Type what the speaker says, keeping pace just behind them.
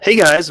Hey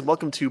guys, and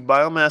welcome to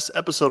Biomass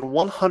episode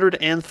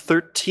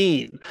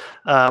 113.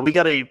 We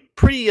got a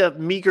pretty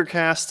meager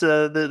cast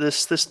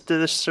this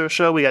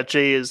show. We got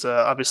Jay is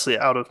obviously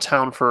out of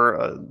town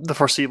for the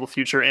foreseeable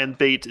future, and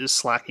Bait is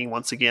slacking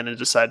once again and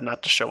decided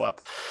not to show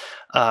up.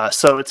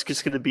 So it's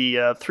just going to be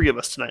three of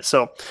us tonight.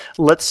 So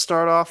let's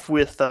start off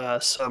with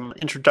some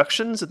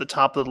introductions at the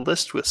top of the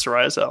list with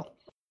Soraya Zell.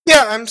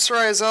 Yeah, I'm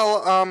Soraya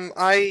Zell.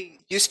 I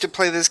used to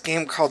play this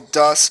game called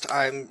Dust.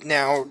 I'm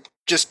now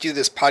just do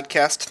this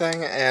podcast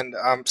thing, and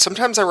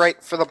sometimes I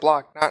write for the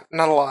blog.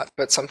 Not a lot,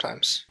 but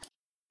sometimes.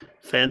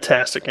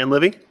 Fantastic. And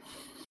Livy?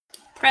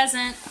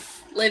 Present.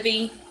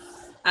 Livy.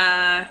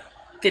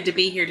 Good to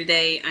be here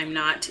today. I'm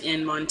not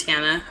in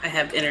Montana. I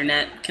have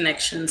internet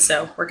connection,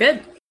 so we're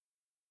good.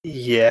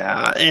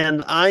 Yeah,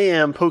 and I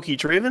am Pokey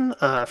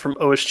Draven from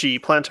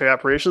OSG Planetary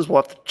Operations.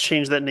 We'll have to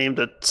change that name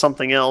to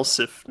something else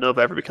if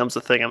Nova ever becomes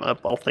a thing.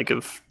 I'll think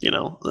of,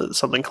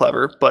 something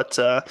clever. But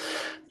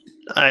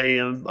I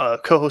am a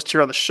co-host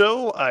here on the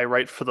show. I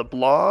write for the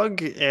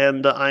blog,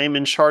 and I am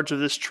in charge of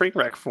this train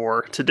wreck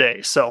for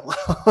today. So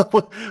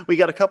we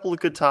got a couple of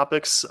good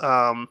topics.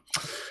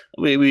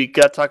 We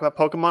got to talk about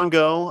Pokemon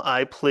Go.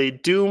 I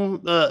played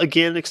Doom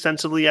again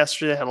extensively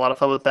yesterday. I had a lot of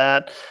fun with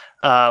that.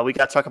 We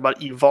got to talk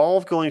about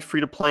Evolve going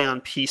free-to-play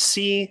on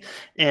PC,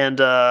 and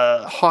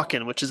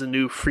Hawken, which is a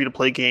new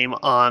free-to-play game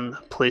on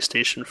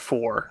PlayStation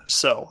 4.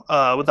 So,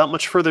 without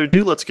much further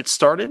ado, let's get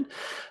started.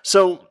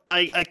 So,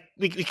 we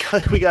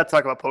got to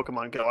talk about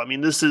Pokemon Go. I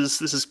mean, this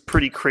is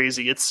pretty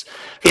crazy. It's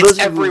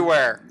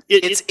everywhere.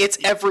 It's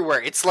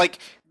everywhere. It's like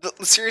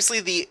seriously,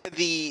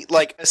 the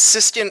like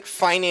assistant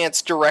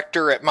finance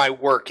director at my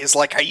work is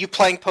like, "Are you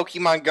playing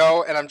Pokemon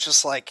Go?" And I'm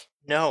just like,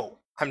 "No."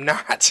 I'm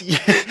not.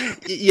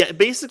 Yeah,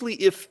 basically,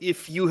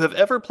 if you have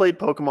ever played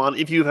Pokemon,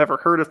 if you've ever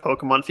heard of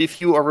Pokemon, if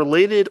you are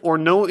related or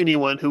know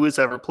anyone who has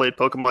ever played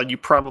Pokemon, you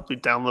probably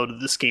downloaded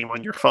this game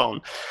on your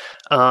phone.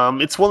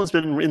 It's one that's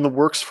been in the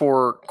works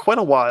for quite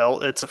a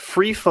while. It's a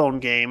free phone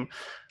game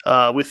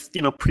with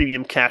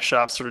premium cash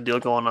shop sort of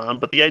deal going on.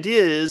 But the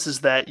idea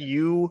is that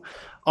you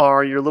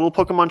are your little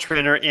Pokemon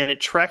trainer, and it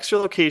tracks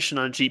your location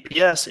on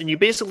GPS, and you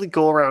basically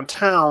go around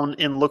town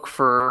and look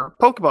for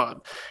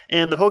Pokemon.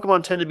 And the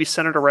Pokemon tend to be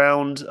centered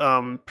around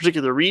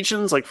particular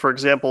regions. Like, for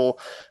example,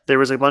 there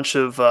was a bunch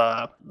of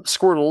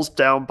Squirtles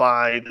down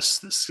by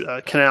this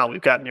canal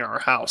we've got near our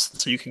house.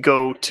 So you could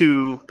go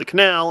to the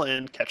canal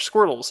and catch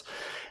Squirtles.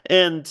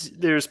 And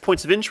there's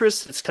points of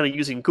interest. It's kind of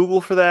using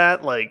Google for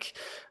that, like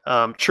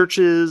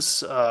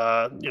churches,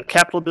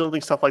 Capitol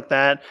buildings, stuff like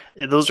that.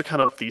 And those are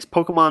kind of these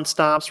Pokemon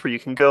stops where you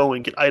can go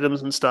and get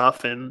items and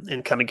stuff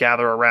and kind of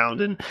gather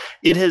around. And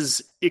it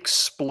has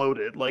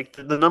exploded. Like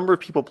the number of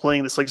people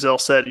playing this, like Zell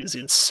said, is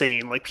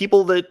insane. Like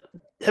people that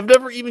have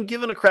never even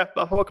given a crap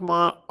about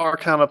Pokemon are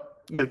kind of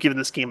giving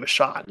this game a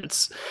shot.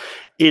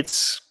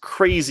 It's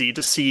crazy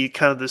to see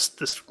kind of this.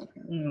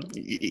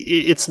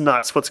 It's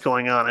nuts what's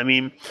going on. I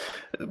mean,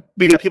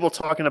 we got people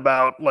talking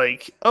about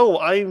like, oh,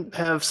 I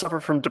have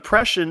suffered from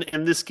depression,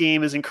 and this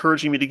game is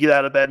encouraging me to get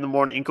out of bed in the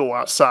morning and go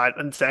outside,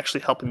 and it's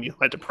actually helping me with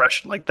my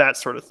depression, like that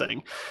sort of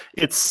thing.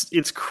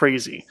 It's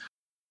crazy.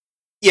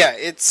 Yeah,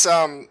 it's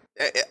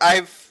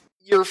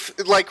you're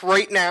like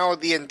right now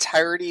the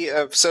entirety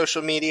of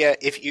social media.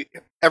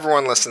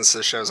 Everyone listens to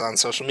the shows on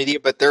social media,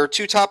 but there are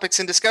two topics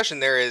in discussion.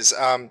 There is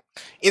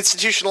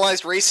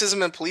institutionalized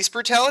racism and police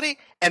brutality,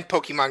 and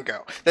Pokemon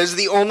Go. Those are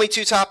the only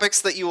two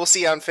topics that you will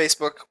see on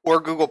Facebook or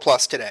Google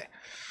Plus today.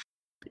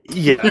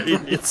 Yeah,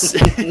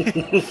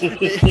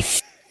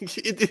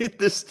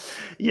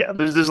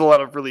 there's a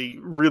lot of really,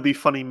 really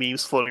funny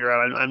memes floating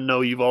around. I know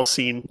you've all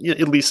seen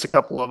at least a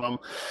couple of them.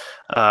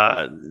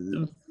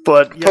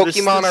 But yeah,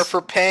 Pokemon are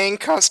for paying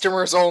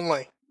customers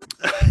only.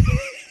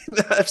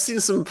 I've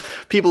seen some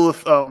people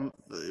have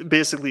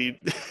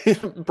basically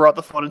brought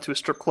the phone into a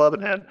strip club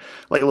and had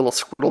like a little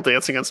Squirtle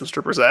dancing on some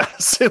stripper's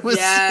ass. It was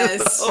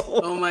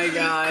oh my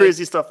god,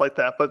 crazy stuff like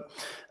that. But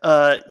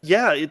like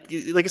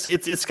I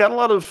said, it's got a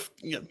lot of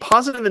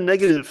positive and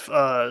negative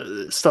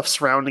stuff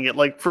surrounding it.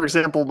 Like, for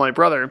example, my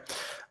brother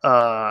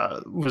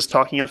was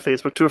talking on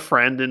Facebook to a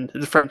friend, and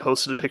the friend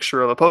posted a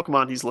picture of a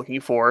Pokemon he's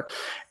looking for,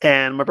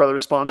 and my brother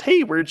responded,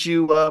 "Hey, where'd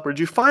you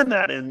find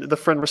that?" And the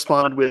friend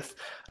responded with,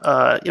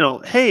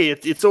 "Hey,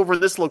 it's over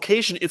this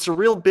location. It's a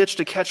real bitch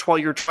to catch while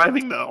you're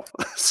driving, though."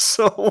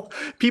 So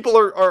people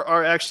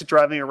are actually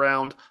driving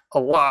around a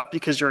lot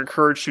because you're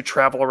encouraged to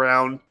travel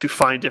around to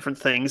find different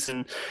things,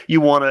 and you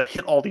want to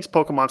hit all these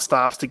Pokemon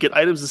stops to get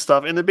items and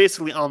stuff, and they're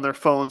basically on their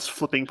phones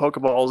flipping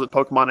Pokeballs at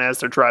Pokemon as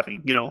they're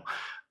driving,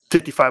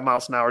 55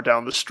 miles an hour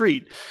down the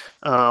street,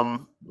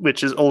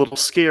 which is a little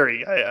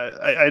scary.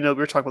 I know we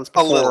were talking about this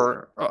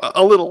before.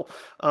 A little.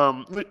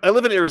 I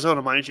live in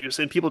Arizona, mind you,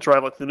 and people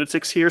drive like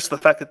lunatics here, so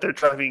the fact that they're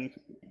driving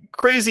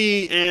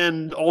crazy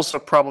and also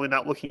probably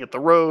not looking at the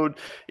road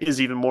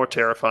is even more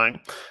terrifying.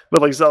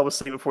 But like Zell was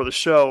saying before the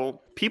show,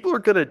 people are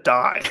going to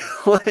die.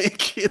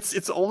 Like,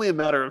 it's only a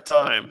matter of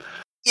time.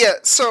 Yeah,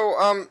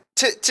 so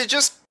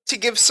to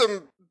give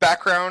some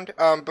background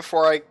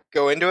before I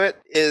go into it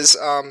is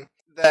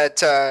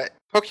that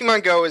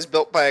Pokemon Go is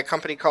built by a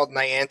company called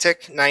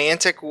Niantic.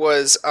 Niantic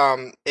was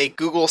a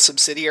Google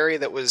subsidiary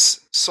that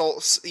was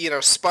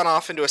spun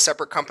off into a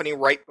separate company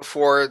right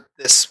before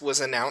this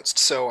was announced.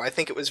 So I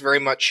think it was very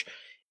much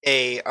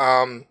a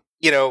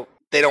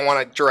they don't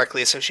want to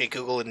directly associate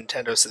Google and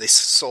Nintendo, so they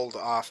sold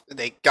off.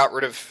 They got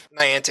rid of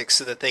Niantic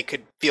so that they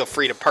could feel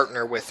free to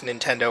partner with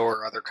Nintendo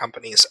or other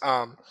companies.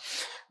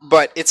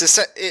 But it's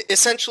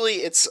essentially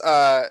it's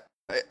a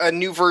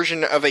new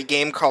version of a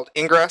game called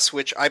Ingress,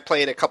 which I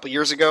played a couple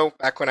years ago,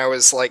 back when I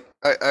was like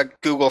a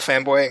Google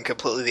fanboy and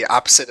completely the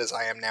opposite as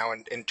I am now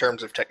in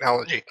terms of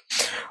technology.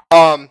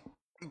 The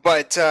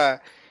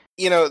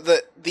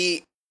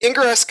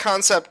Ingress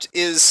concept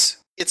it's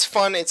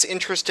fun, it's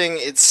interesting,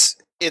 it's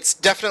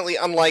definitely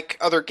unlike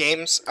other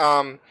games.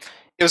 It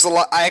was a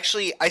lot. I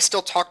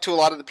still talk to a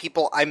lot of the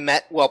people I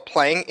met while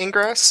playing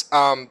Ingress.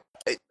 A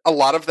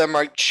lot of them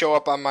might show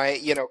up on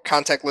my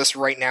contact list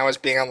right now as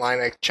being online.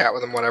 I chat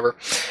with them, whatever,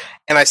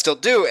 and I still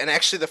do. And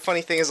actually, the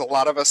funny thing is, a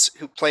lot of us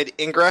who played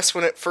Ingress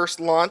when it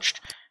first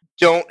launched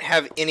don't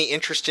have any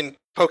interest in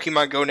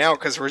Pokemon Go now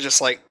because we're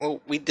just like,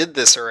 well, we did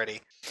this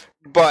already.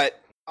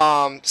 But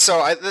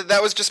that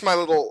was just my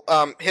little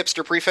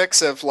hipster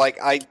prefix of like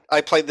I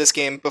played this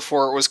game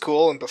before it was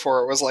cool and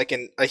before it was like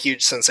a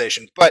huge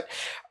sensation. But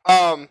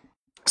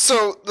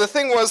so the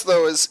thing was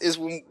though is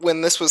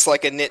when this was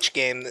like a niche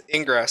game,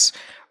 Ingress,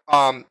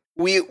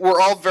 we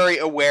were all very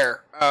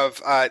aware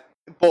of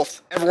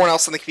both everyone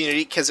else in the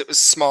community because it was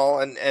small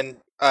and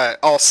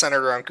all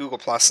centered around Google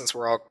Plus since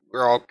we're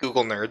all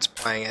Google nerds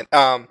playing it.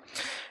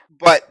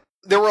 But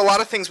there were a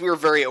lot of things we were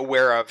very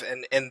aware of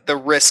and the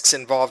risks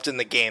involved in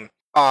the game.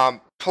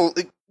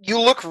 You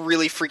look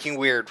really freaking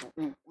weird,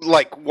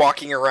 like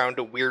walking around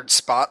to weird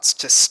spots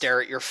to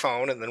stare at your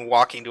phone and then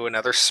walking to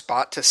another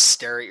spot to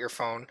stare at your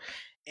phone.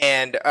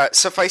 And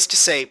suffice to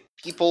say,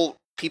 people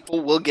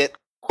will get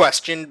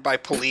questioned by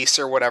police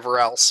or whatever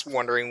else,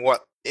 wondering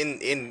what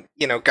in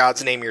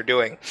God's name you're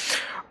doing.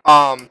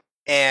 I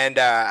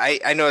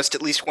noticed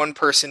at least one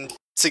person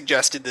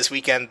suggested this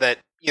weekend that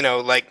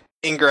like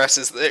Ingress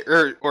is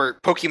or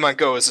Pokemon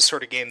Go is the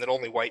sort of game that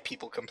only white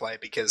people can play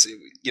because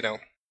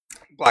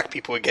black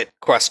people would get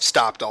quest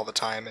stopped all the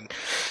time and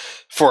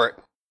for it.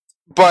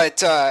 But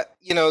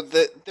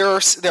there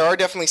are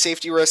definitely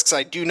safety risks.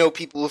 I do know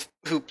people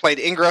who played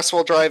Ingress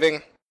while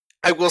driving.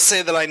 I will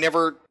say that I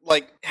never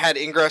had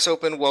Ingress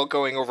open while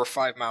going over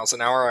 5 miles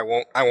an hour.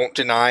 I won't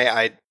deny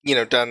I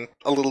done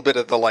a little bit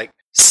of the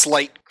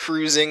slight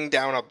cruising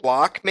down a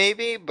block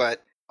maybe,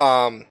 but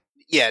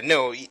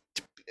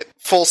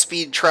full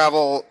speed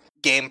travel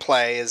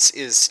gameplay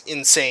is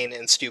insane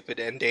and stupid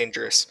and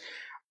dangerous.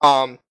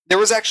 It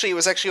was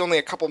actually only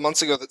a couple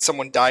months ago that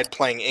someone died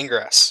playing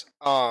Ingress.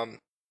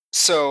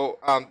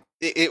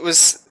 It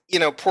was,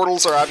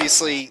 portals are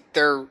obviously,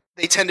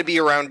 they tend to be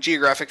around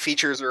geographic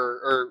features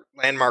or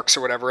landmarks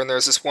or whatever, and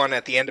there's this one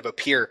at the end of a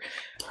pier.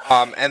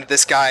 And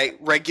this guy,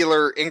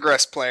 regular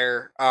Ingress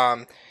player,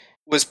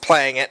 was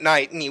playing at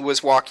night, and he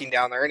was walking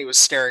down there, and he was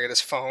staring at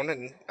his phone,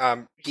 and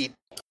he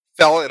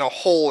fell in a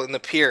hole in the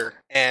pier.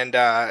 And,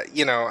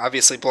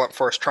 obviously blunt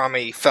force trauma,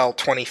 he fell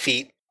 20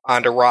 feet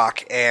onto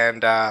rock,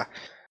 and,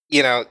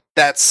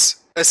 that's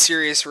a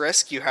serious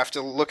risk. You have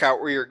to look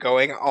out where you're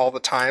going all the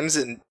times,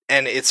 and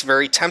it's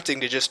very tempting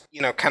to just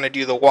kind of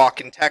do the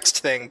walk and text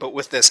thing, but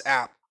with this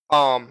app.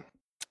 The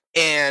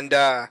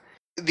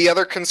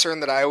other concern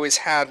that I always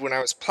had when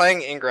I was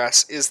playing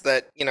Ingress is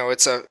that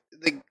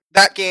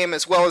that game,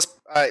 as well as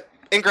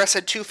Ingress,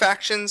 had 2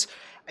 factions.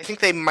 I think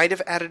they might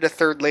have added a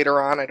third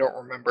later on. I don't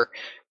remember.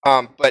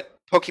 But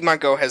Pokemon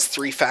Go has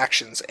 3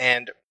 factions,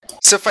 and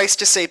suffice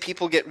to say,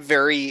 people get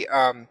very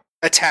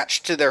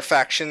attached to their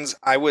factions.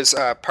 I was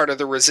part of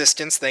the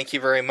Resistance, thank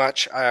you very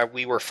much.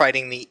 We were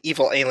fighting the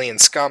evil alien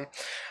scum.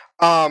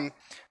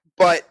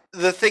 But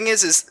the thing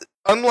is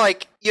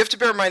unlike, you have to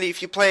bear in mind,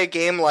 if you play a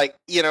game like,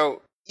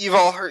 you've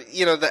all heard,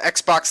 the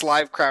Xbox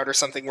Live crowd or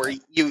something, where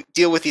you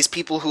deal with these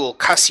people who will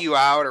cuss you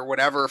out or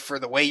whatever for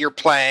the way you're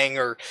playing,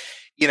 or,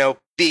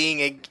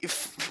 being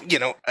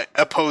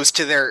opposed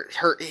to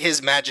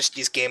His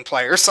Majesty's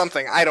gameplay or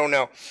something. I don't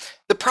know.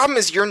 The problem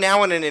is you're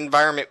now in an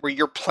environment where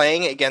you're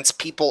playing against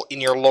people in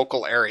your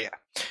local area.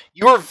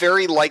 You are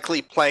very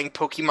likely playing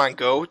Pokemon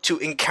Go to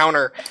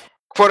encounter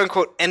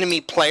quote-unquote enemy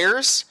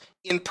players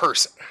in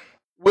person,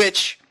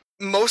 which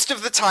most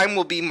of the time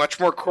will be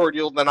much more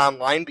cordial than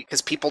online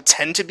because people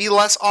tend to be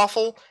less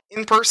awful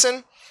in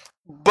person.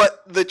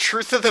 But the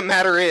truth of the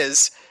matter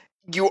is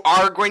you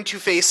are going to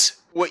face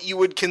what you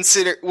would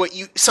consider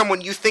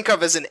someone you think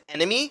of as an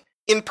enemy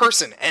in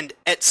person, and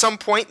at some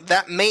point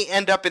that may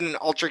end up in an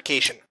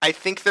altercation. I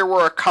think there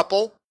were a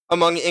couple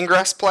among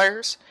Ingress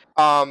players.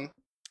 I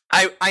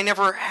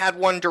never had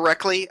one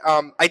directly.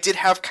 I did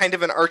have kind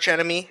of an arch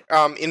enemy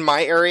in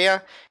my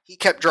area. He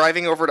kept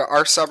driving over to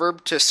our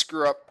suburb to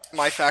screw up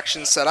my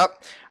faction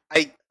setup.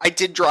 I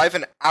did drive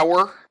an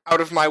hour out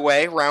of my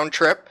way round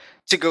trip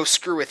to go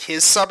screw with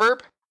his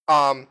suburb.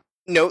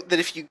 Note that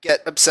if you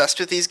get obsessed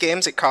with these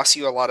games, it costs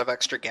you a lot of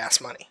extra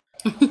gas money.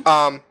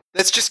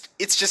 It's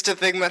just a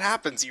thing that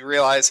happens. You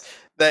realize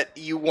that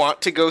you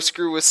want to go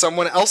screw with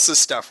someone else's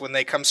stuff when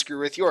they come screw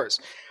with yours.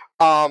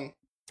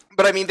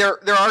 But I mean, there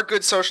are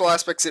good social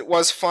aspects. It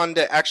was fun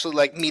to actually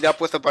like meet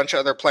up with a bunch of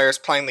other players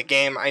playing the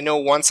game. I know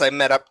once I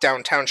met up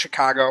downtown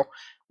Chicago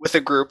with a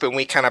group, and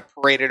we kind of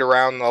paraded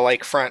around the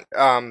lakefront,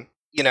 and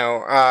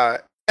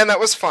that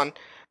was fun.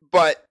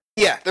 But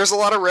yeah, there's a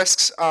lot of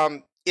risks.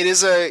 It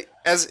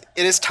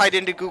is tied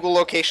into Google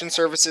location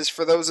services.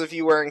 For those of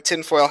you wearing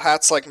tinfoil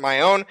hats like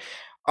my own,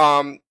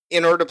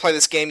 in order to play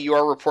this game, you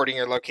are reporting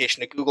your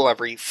location to Google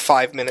every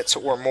 5 minutes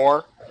or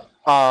more.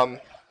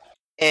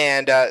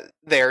 And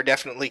they are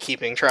definitely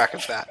keeping track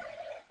of that.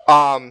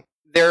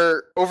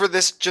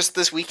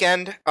 This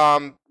weekend,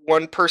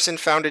 one person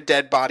found a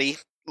dead body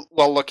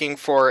while looking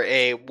for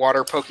a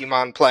water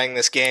Pokemon playing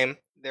this game.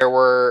 There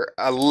were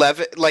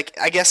 11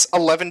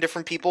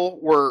 different people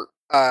were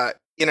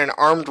in an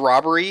armed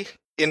robbery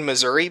in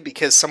Missouri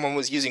because someone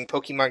was using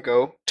Pokemon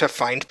Go to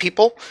find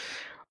people,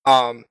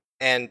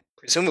 and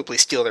presumably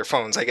steal their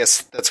phones. I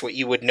guess that's what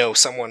you would know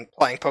someone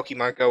playing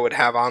Pokemon Go would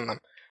have on them.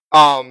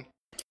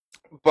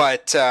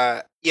 But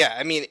I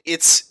mean,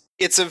 it's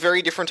a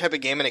very different type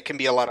of game, and it can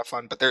be a lot of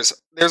fun. But there's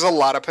a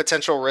lot of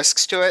potential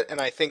risks to it, and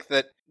I think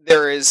that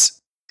there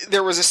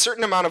was a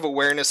certain amount of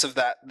awareness of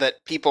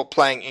that people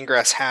playing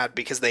Ingress had,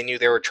 because they knew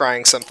they were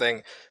trying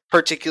something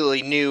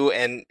particularly new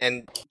and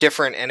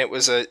different, and it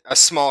was a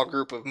small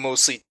group of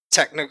mostly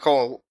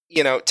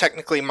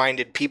technically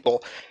minded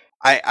people.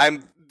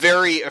 I'm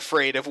very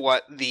afraid of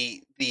what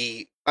the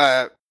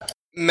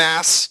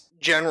mass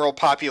general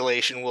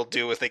population will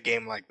do with a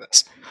game like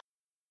this.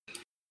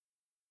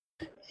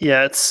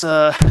 Yeah, it's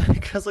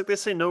because like they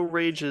say, no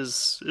rage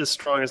is as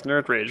strong as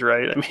nerd rage,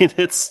 right? I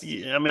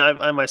mean,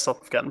 I myself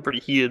have gotten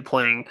pretty heated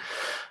playing,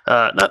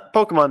 not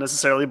Pokemon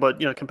necessarily, but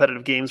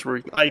competitive games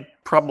where I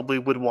probably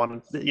would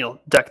want to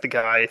deck the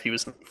guy if he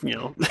was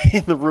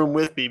in the room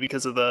with me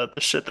because of the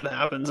shit that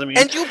happens. I mean,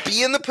 and you'll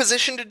be in the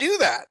position to do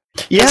that.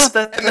 Yeah,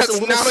 that's a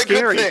little not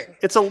scary. A good thing.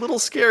 It's a little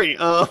scary.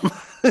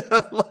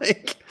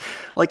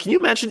 Like, can you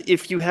imagine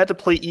if you had to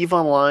play EVE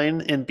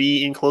Online and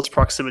be in close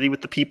proximity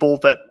with the people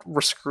that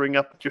were screwing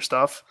up your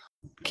stuff?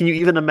 Can you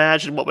even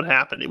imagine what would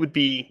happen? It would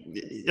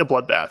be a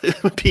bloodbath.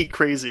 It would be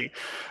crazy.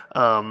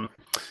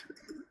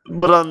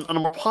 But on a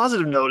more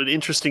positive note, an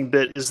interesting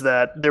bit is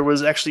that there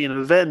was actually an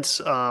event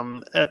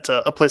at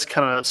a place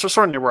kind of sort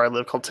of near where I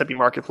live called Tempe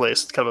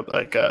Marketplace. It's kind of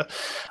like a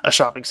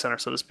shopping center,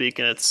 so to speak,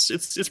 and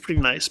it's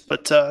pretty nice.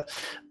 But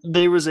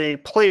there was a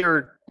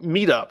player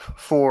meetup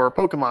for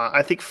Pokemon.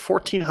 I think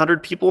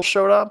 1,400 people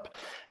showed up,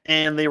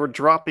 and they were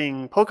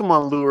dropping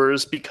Pokemon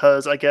lures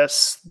because I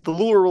guess the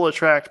lure will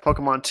attract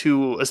Pokemon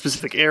to a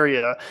specific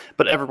area,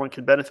 but everyone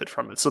can benefit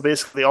from it. So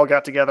basically, they all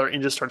got together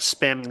and just started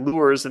spamming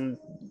lures and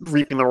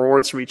reaping the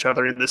rewards from each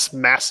other in this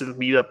massive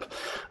meetup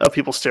of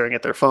people staring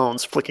at their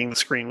phones, flicking the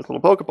screen with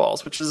little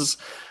Pokeballs, which is,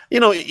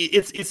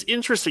 it's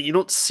interesting. You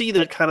don't see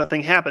that kind of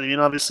thing happen. I mean,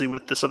 obviously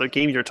with this other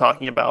game you're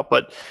talking about,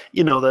 but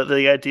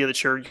the idea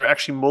that you're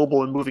actually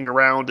mobile and moving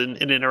around and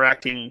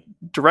interacting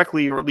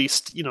directly, or at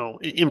least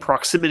in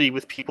proximity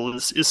with people,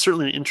 is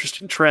certainly an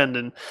interesting trend.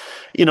 And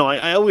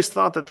I always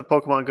thought that the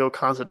Pokemon Go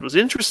concept was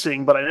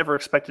interesting, but I never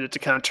expected it to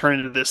kind of turn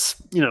into this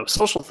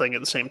social thing at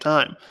the same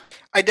time.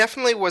 I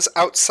definitely was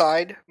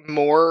outside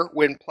more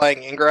when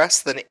playing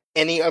Ingress than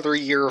any other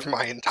year of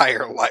my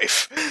entire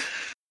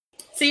life.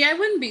 See, I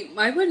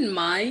wouldn't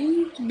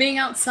mind being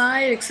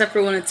outside, except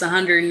for when it's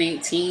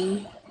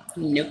 118.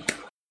 Nope.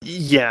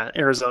 Yeah,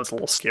 Arizona's a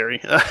little scary.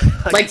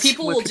 Like,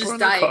 people will just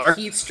die of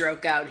heat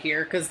stroke out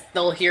here because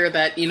they'll hear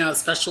that,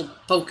 special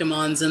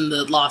Pokemon's in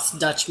the Lost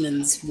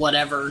Dutchman's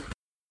whatever,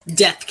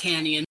 Death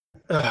Canyon.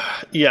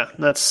 Yeah,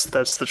 that's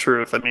the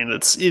truth. I mean,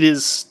 it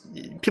is.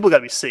 People got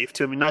to be safe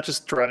too. I mean, not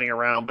just driving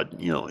around, but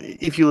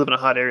if you live in a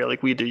hot area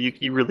like we do,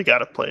 you really got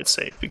to play it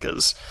safe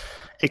because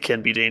it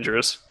can be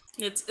dangerous.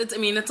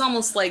 It's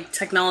almost like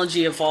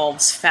technology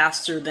evolves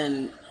faster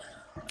than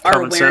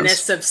our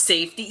awareness of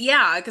safety.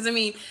 Yeah, because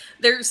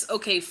there's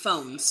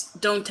phones.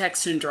 Don't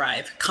text and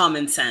drive.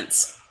 Common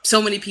sense.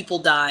 So many people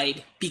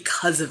died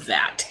because of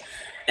that.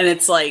 And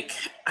it's like,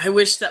 I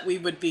wish that we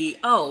would be,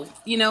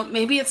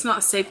 maybe it's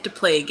not safe to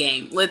play a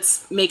game.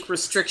 Let's make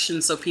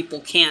restrictions so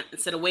people can't,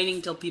 instead of waiting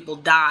until people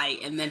die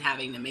and then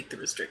having to make the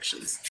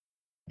restrictions.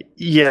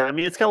 Yeah, I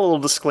mean, it's got a little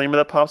disclaimer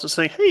that pops up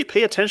saying, hey,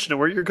 pay attention to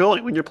where you're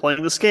going when you're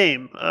playing this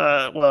game.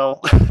 Yeah,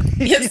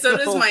 so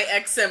does my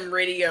XM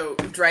radio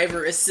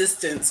driver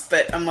assistance,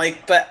 but I'm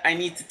like, but I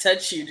need to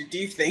touch you to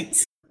do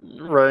things.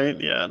 Right,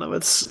 yeah, no,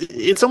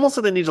 it's almost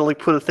like they need to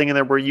put a thing in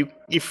there where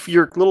if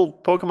your little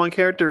Pokemon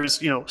character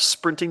is,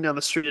 sprinting down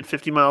the street at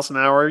 50 miles an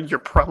hour, you're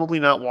probably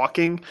not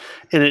walking,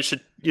 and it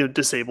should,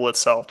 disable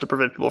itself to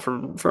prevent people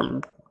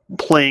from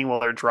playing while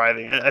they're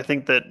driving. I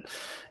think that,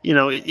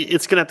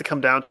 it's going to have to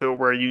come down to it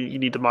where you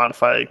need to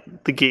modify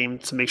the game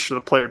to make sure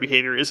the player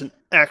behavior isn't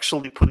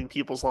actually putting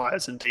people's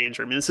lives in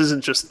danger. I mean, this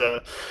isn't just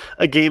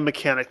a game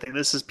mechanic thing.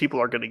 This is people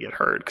are going to get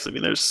hurt. Because, I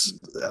mean, there's,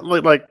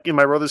 like in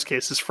my brother's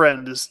case, his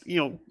friend is,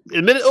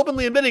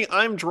 openly admitting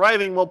I'm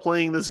driving while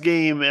playing this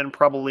game and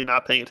probably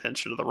not paying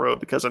attention to the road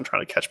because I'm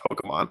trying to catch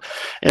Pokemon.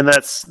 And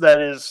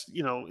that is,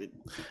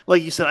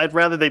 like you said, I'd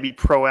rather they be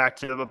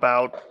proactive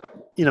about,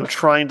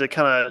 trying to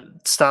kind of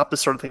stop this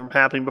sort of thing from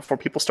happening before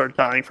people start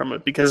dying from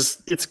it,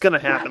 because it's going to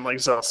happen, like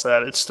Zell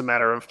said. It's just a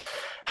matter of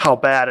how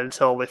bad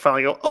until they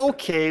finally go,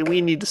 okay, we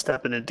need to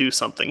step in and do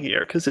something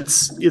here, because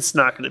it's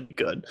not going to be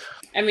good.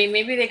 I mean,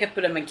 maybe they could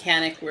put a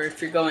mechanic where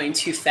if you're going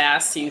too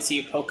fast and you see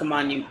a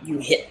Pokemon, you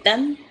hit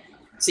them,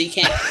 so you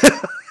can't...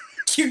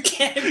 You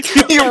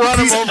can't. You run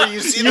them over.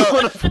 You see them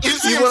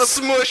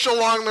smush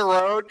along the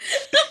road.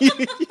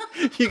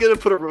 You gotta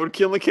put a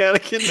roadkill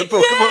mechanic into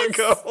Pokemon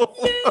Go.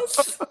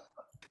 Yes.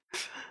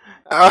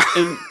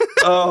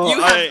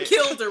 You have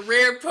killed a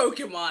rare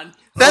Pokemon.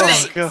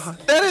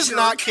 That is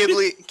not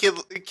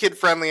kid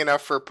friendly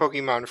enough for a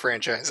Pokemon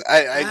franchise.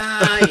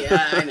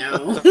 I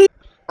know.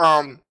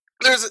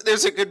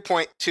 There's a good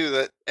point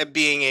too that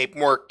being a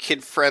more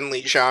kid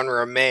friendly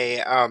genre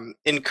may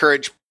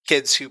encourage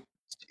kids who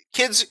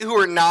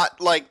are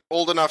not like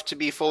old enough to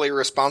be fully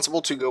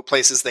responsible to go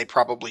places they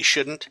probably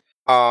shouldn't.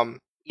 I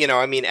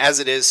mean, as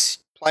it is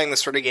playing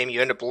this sort of game,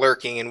 you end up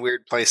lurking in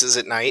weird places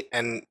at night,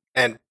 and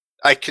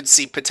I could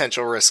see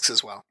potential risks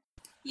as well.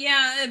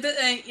 Yeah, but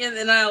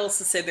and I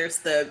also say there's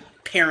the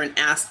parent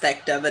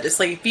aspect of it. It's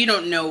like if you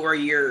don't know where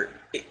your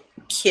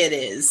kid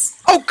is.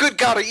 Oh, good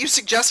God! Are you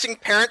suggesting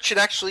parents should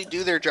actually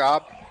do their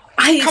job?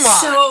 Come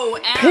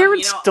on.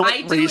 Parents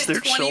don't raise their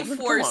children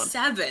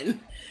 24/7.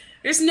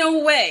 There's no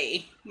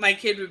way my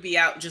kid would be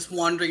out just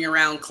wandering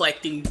around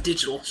collecting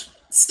digital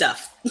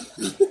stuff.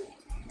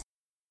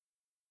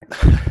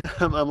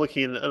 I'm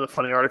looking at a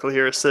funny article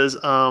here. It says,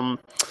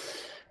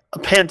 a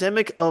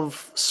pandemic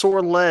of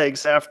sore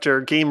legs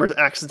after gamers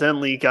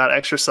accidentally got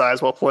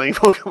exercise while playing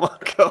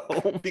Pokemon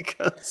Go,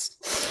 because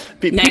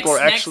people are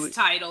actually... Next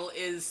title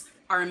is,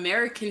 Are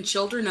American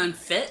Children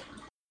Unfit?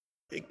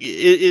 It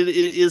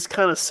is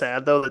kind of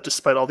sad, though, that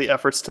despite all the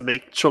efforts to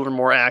make children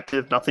more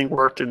active, nothing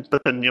worked.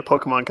 But then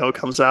Pokemon Go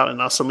comes out, and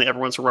now suddenly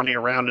everyone's running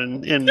around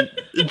and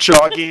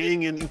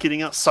jogging and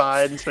getting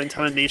outside and spending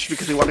time in nature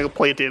because they want to go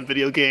play a damn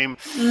video game.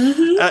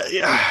 Mm-hmm.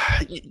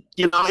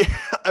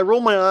 I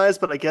roll my eyes,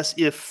 but I guess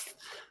if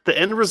the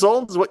end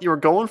result is what you were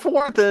going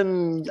for,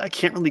 then I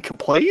can't really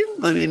complain.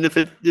 I mean, if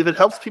it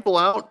helps people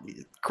out,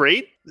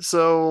 great.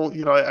 So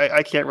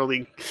I can't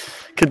really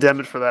condemn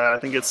it for that. I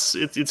think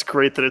it's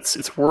great that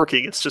it's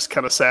working. It's just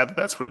kind of sad that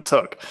that's what it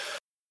took.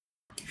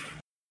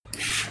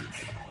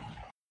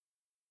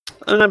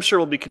 And I'm sure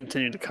we'll be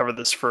continuing to cover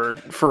this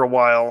for a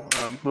while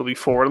moving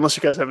forward, unless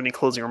you guys have any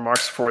closing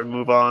remarks before we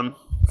move on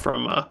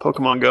from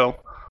Pokemon Go.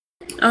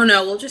 Oh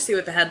no, we'll just see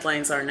what the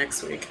headlines are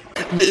next week.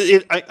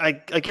 I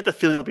get the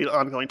feeling it'll be an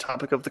ongoing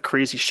topic of the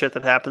crazy shit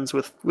that happens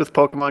with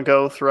Pokemon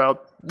Go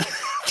throughout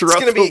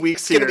the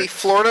weeks here. It's going to be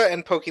Florida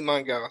and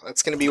Pokemon Go.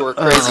 That's going to be where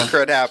crazy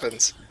crud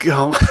happens.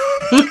 Go.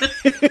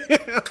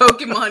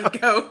 Pokemon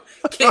Go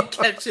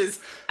catches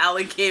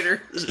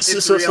alligator.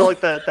 So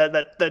like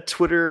that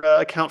Twitter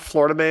account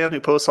Florida Man who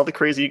posts all the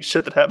crazy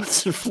shit that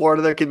happens in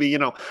Florida. There could be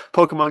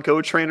Pokemon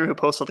Go trainer who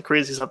posts all the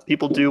crazy stuff that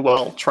people do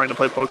while trying to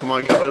play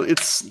Pokemon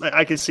Go.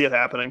 I can see it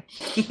happening.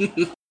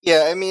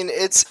 Yeah, I mean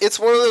it's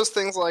one of those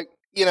things like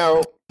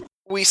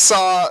we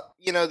saw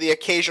the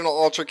occasional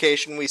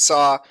altercation. We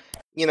saw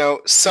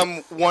some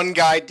one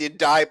guy did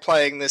die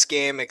playing this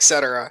game,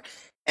 etc.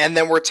 And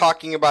then we're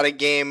talking about a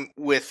game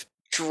with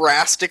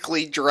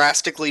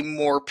drastically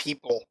more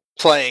people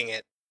playing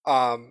it.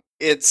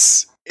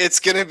 It's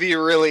going to be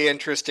really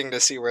interesting to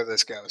see where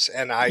this goes.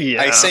 And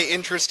I say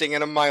interesting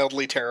in a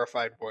mildly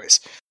terrified voice.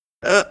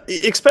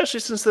 Especially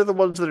since they're the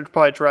ones that are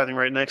probably driving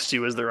right next to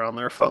you as they're on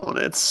their phone.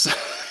 It's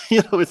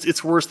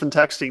it's worse than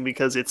texting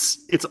because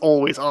it's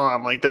always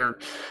on. Like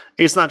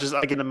it's not just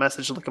I get a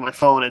message to look at my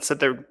phone. It's that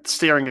they're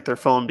staring at their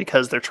phone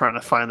because they're trying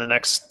to find the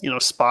next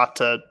spot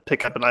to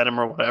pick up an item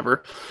or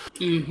whatever.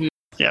 Mm-hmm.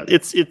 Yeah,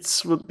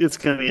 it's going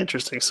to be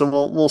interesting. So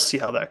we'll see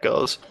how that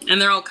goes. And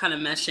they're all kind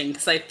of meshing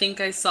because I think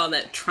I saw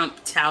that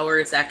Trump Tower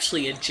is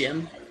actually a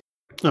gym.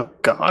 Oh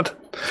God.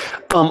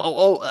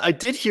 I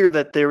did hear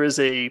that there is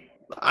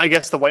I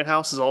guess the White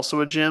House is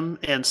also a gym,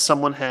 and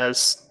someone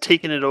has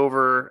taken it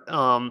over.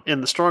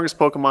 And the strongest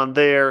Pokemon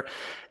there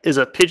is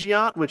a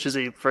Pidgeot, which is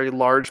a very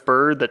large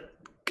bird that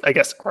I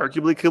guess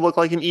arguably could look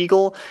like an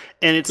eagle,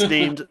 and it's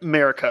named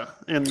America.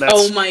 And that's,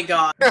 oh my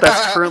God!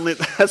 That's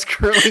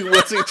currently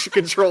what's in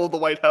control of the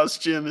White House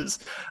gym is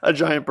a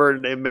giant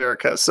bird named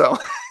America. So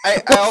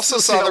I also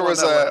saw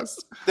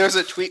there's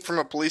a tweet from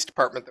a police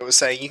department that was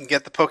saying you can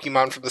get the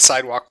Pokemon from the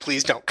sidewalk.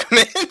 Please don't come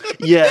in.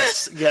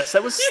 Yes,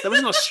 that was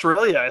in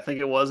Australia, I think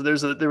it was. There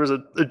was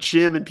a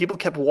gym, and people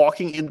kept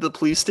walking into the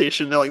police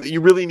station. They're like, you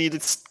really need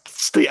to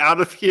stay out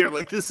of here.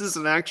 Like, this is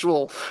an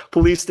actual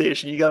police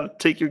station. You got to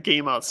take your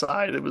game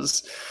outside. It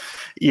was,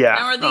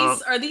 yeah. Now,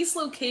 are these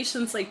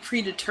locations like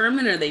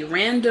predetermined? Are they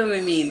random?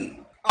 I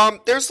mean,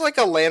 there's like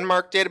a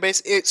landmark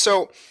database.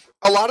 So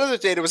a lot of the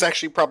data was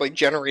actually probably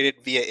generated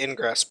via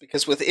Ingress,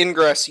 because with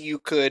Ingress you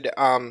could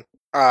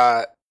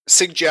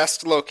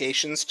suggest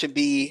locations to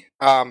be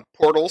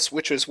portals,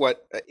 which is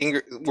what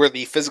were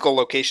the physical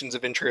locations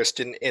of interest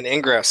in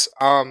Ingress.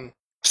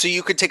 So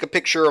you could take a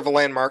picture of a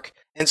landmark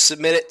and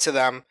submit it to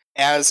them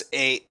as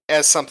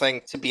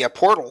something to be a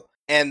portal,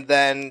 and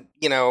then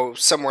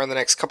somewhere in the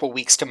next couple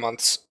weeks to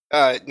months,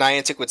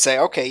 Niantic would say,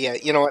 okay, yeah,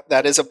 you know what,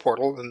 that is a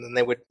portal, and then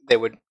they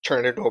would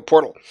turn it into a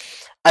portal.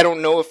 I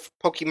don't know if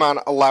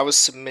Pokemon allows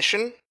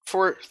submission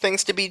for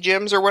things to be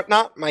gyms or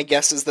whatnot. My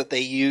guess is that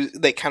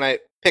they kind of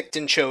picked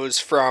and chose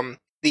from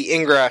the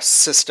Ingress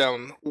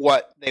system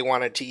what they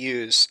wanted to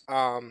use.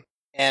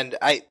 And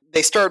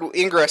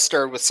Ingress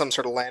started with some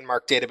sort of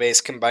landmark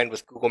database combined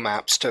with Google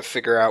Maps to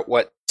figure out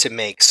what to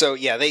make. So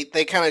yeah,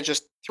 they kind of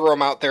just throw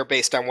them out there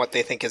based on what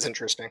they think is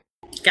interesting.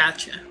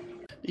 Gotcha.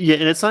 Yeah,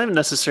 and it's not even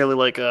necessarily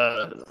like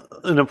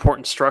an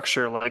important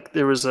structure. Like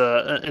there was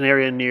an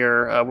area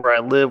near where I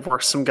live where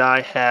some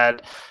guy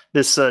had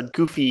this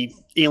goofy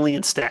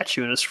alien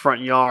statue in his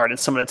front yard, and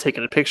someone had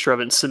taken a picture of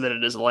it and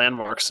submitted it as a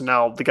landmark. So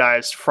now the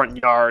guy's front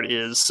yard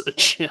is a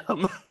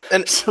gym.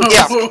 And so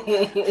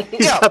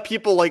he's got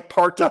people like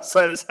parked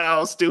outside his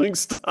house doing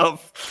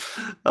stuff.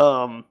 There's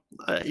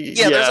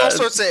all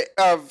sorts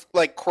of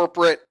like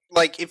corporate,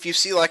 like if you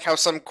see like how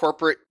some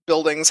corporate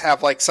buildings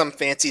have like some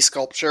fancy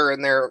sculpture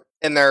in their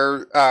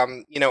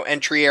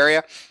entry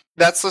area,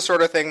 that's the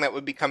sort of thing that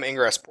would become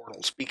Ingress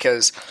portals,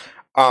 because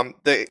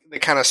the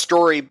kind of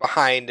story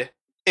behind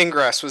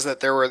Ingress was that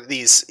there were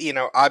these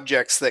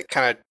objects that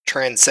kind of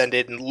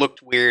transcended and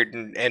looked weird,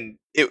 and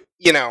it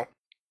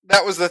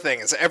that was the thing,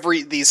 is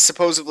these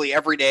supposedly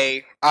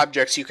everyday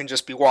objects you can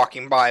just be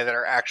walking by that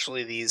are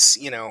actually these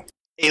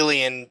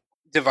alien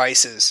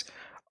devices.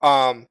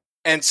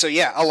 And so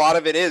yeah, a lot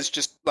of it is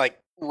just like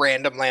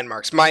random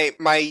landmarks.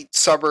 My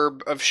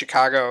suburb of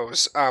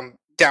Chicago's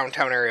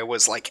downtown area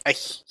was like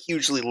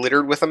hugely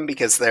littered with them,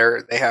 because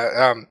they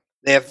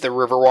have the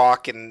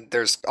Riverwalk, and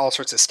there's all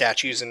sorts of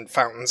statues and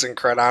fountains and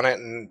crud on it,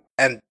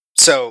 and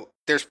so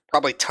there's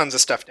probably tons of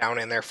stuff down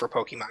in there for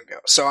Pokemon Go.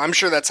 So I'm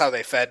sure that's how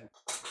they fed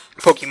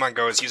Pokemon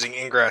Go, is using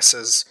Ingress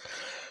as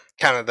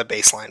kind of the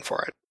baseline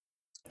for it.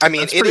 I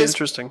mean, that's pretty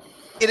interesting.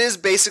 It is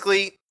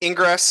basically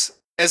Ingress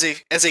as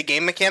a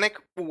game mechanic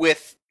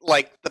with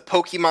like the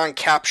Pokemon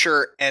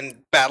capture and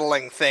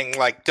battling thing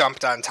like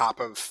dumped on top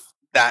of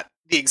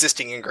the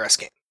existing Ingress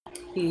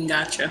game.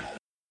 Gotcha.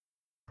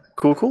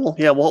 Cool.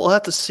 Yeah, well, we'll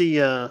have to see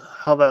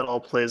how that all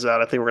plays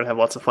out. I think we're going to have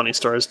lots of funny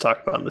stories to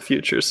talk about in the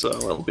future, so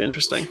it'll be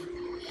interesting.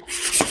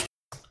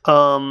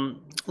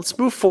 Let's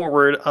move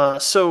forward.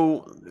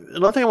 So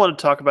another thing I wanted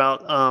to talk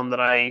about that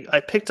I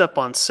picked up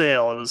on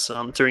sale, it was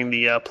during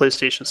the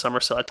PlayStation Summer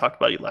Sale. I talked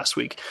about it last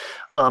week.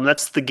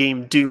 That's the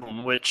game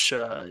Doom, which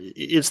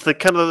is the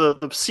kind of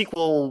the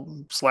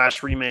sequel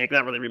 / remake.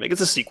 Not really remake.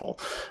 It's a sequel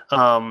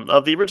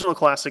of the original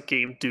classic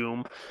game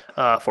Doom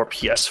for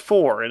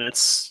PS4, and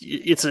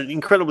it's an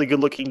incredibly good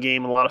looking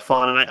game and a lot of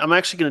fun. And I'm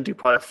actually going to do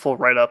probably a full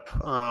write up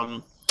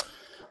on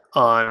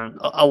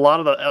a lot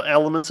of the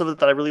elements of it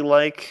that I really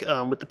like.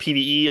 With the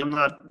PvE, I'm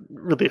not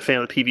really a fan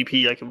of the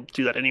PvP. I can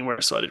do that anywhere,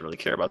 so I didn't really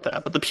care about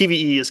that. But the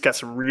PvE has got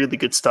some really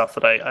good stuff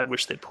that I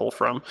wish they'd pull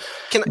from.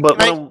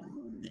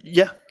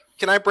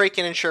 Can I break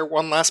in and share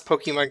one last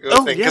Pokemon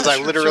Go thing? Because I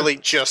literally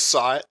just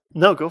saw it.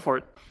 No, go for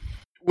it.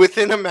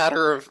 Within a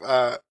matter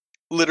of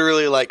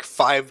literally like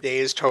 5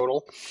 days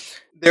total,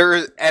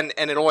 and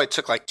it only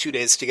took like 2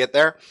 days to get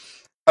there.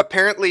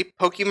 Apparently,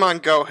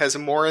 Pokemon Go has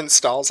more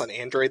installs on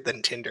Android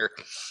than Tinder.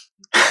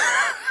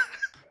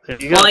 There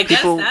you go. Well, I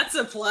guess that's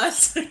a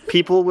plus.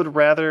 People would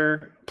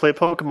rather play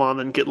Pokemon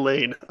than get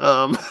laid.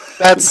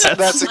 That's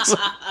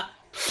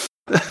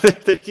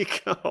there you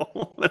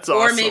go. That's awesome.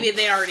 Or maybe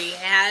they already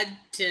had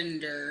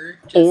Tinder.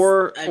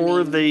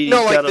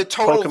 The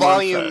total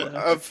volume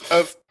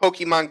of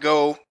Pokemon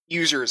Go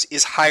users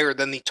is higher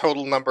than the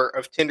total number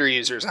of Tinder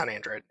users on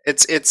Android.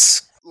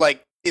 It's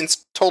like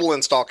total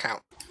install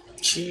count.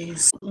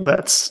 Jeez,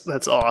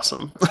 that's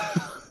awesome.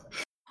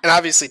 And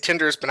obviously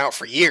Tinder's been out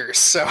for years,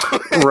 so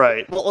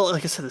right. Well,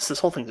 like I said, this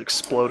whole thing's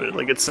exploded.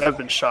 Like I've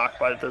been shocked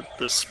by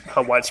this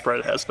how widespread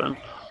it has been.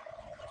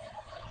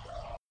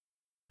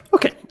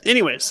 Okay.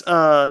 Anyways,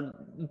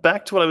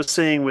 back to what I was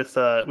saying with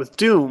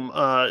Doom.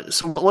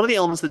 So one of the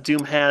elements that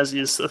Doom has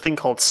is a thing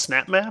called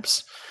snap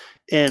maps.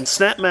 And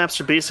snap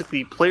maps are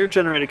basically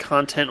player-generated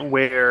content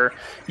where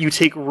you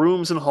take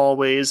rooms and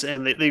hallways,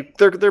 and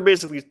they're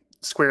basically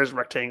squares and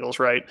rectangles,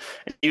 right?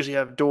 And you usually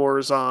have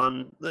doors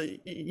on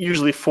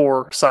usually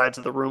 4 sides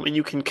of the room, and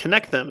you can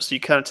connect them. So you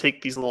kind of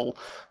take these little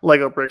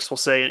Lego bricks, we'll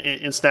say,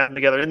 and snap them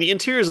together. And the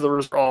interiors of the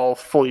rooms are all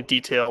fully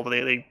detailed.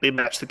 They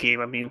match the game,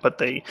 I mean, but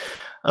they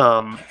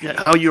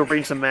how you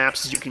arrange the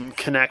maps is you can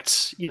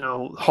connect,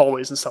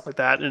 hallways and stuff like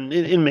that,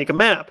 and make a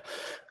map,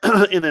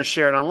 and then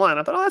share it online.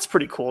 I thought, that's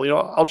pretty cool.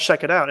 I'll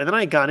check it out. And then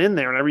I got in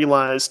there and I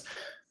realized,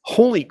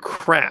 holy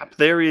crap,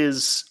 there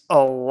is a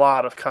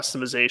lot of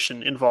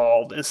customization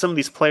involved, and some of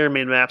these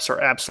player-made maps are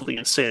absolutely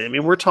insane. I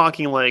mean, we're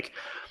talking like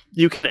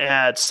You can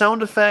add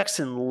sound effects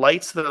and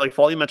lights that are like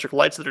volumetric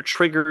lights that are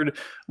triggered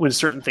when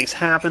certain things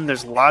happen.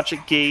 There's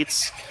logic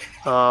gates.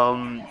 You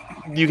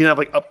can have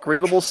like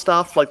upgradable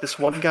stuff. Like this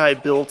one guy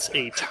built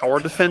a tower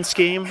defense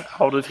game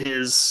out of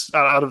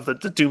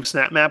the Doom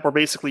Snap map, where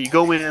basically you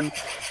go in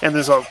and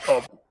there's a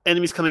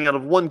enemies coming out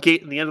of one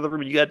gate in the end of the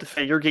room, and you got to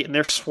defend your gate, and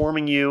they're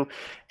swarming you.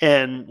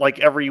 And like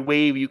every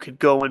wave, you could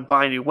go and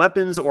buy new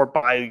weapons or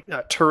buy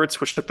turrets,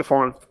 which took the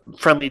form of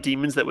friendly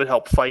demons that would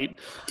help fight.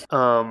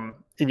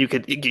 And you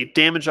could get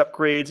damage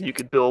upgrades, and you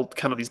could build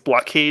kind of these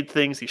blockade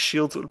things, these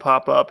shields that would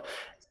pop up.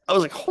 I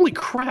was like, holy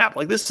crap,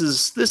 like this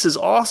is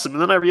awesome.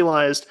 And then I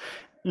realized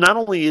not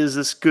only is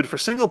this good for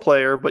single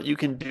player, but you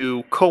can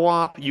do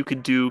co-op, you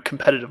could do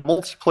competitive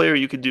multiplayer,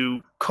 you could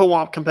do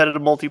co-op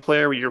competitive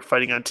multiplayer where you're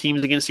fighting on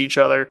teams against each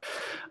other.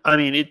 I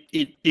mean,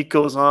 it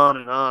goes on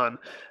and on.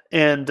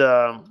 And,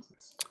 I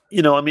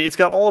mean, it's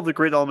got all of the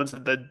great elements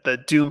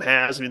that Doom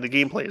has. I mean, the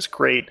gameplay is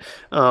great.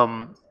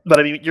 But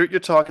I mean, you're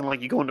talking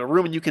like you go into a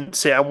room and you can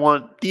say, I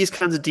want these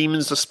kinds of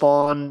demons to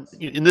spawn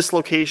in this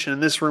location, in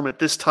this room at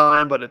this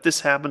time. But if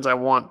this happens, I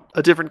want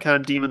a different kind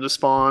of demon to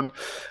spawn.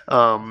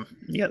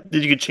 You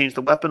can change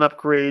the weapon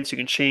upgrades. You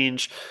can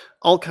change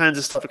all kinds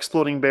of stuff,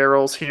 exploding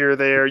barrels here or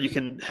there. You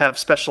can have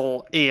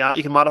special AI.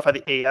 You can modify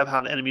the AI of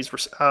how the enemies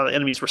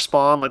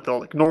respond. Like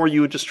they'll ignore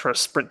you and just try to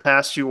sprint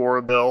past you,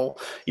 or they'll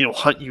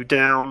hunt you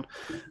down.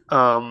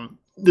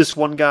 This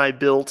one guy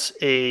built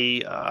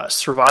a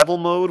survival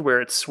mode where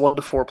it's 1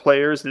 to 4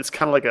 players, and it's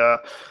kind of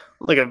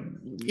like a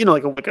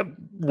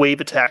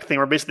wave attack thing,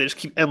 where basically they just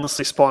keep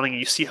endlessly spawning, and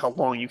you see how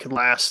long you can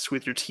last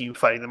with your team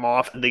fighting them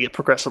off, and they get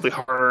progressively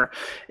harder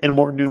and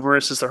more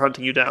numerous as they're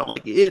hunting you down.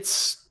 Like,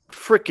 it's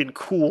freaking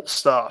cool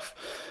stuff.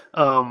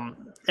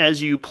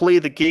 As you play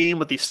the game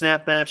with these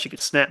snap maps, you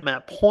get snap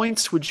map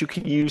points, which you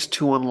can use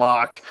to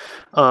unlock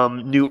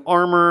new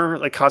armor,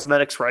 like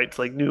cosmetics, right?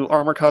 Like new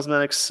armor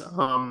cosmetics,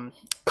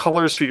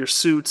 colors for your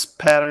suits,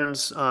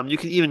 patterns. You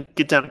can even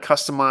get down and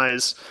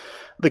customize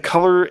the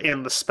color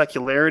and the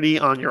specularity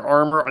on your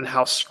armor, on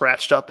how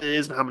scratched up it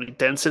is and how many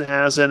dents it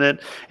has in it.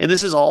 And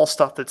this is all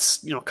stuff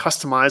that's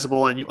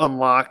customizable, and you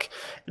unlock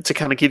to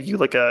kind of give you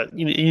like a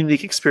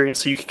unique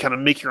experience, so you can kind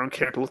of make your own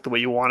character look the way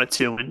you want it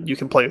to, and you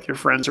can play with your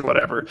friends or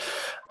whatever.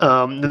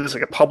 Then there's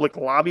like a public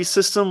lobby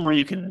system where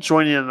you can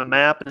join in on the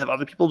map and have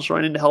other people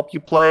join in to help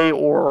you play,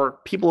 or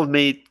people have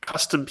made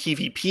custom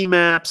PvP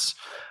maps.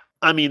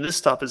 I mean, this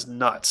stuff is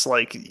nuts.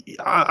 Like,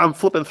 I'm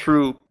flipping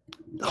through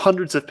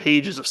hundreds of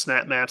pages of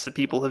snap maps that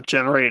people have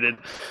generated.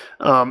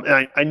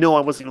 And I know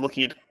I wasn't even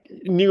looking at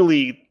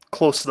nearly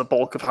close to the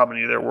bulk of how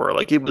many there were.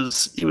 Like, it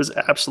was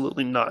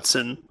absolutely nuts.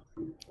 And,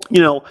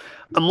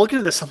 I'm looking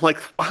at this, I'm like,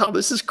 wow,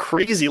 this is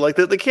crazy. Like,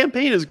 the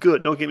campaign is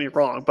good, don't get me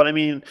wrong. But, I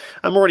mean,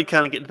 I'm already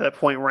kind of getting to that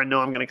point where I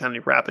know I'm going to kind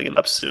of be wrapping it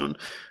up soon.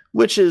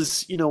 Which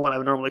is, what I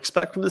would normally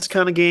expect from this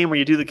kind of game, where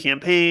you do the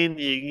campaign,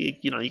 you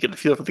get the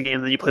feel for the game,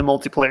 and then you play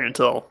multiplayer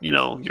until,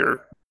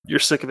 you're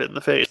sick of it in the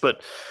face.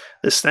 But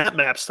the snap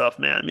map stuff,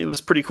 man, I mean, it was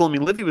pretty cool. I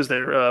mean, Livy was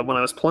there when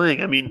I was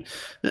playing. I mean,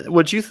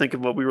 what'd you think of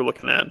what we were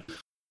looking at?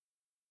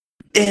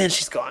 And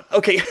she's gone.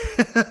 Okay.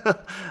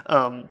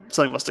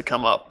 Something must have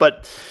come up.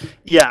 But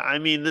yeah, I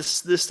mean,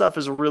 this stuff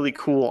is really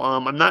cool.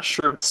 I'm not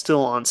sure if it's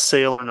still on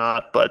sale or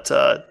not, but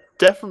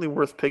definitely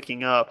worth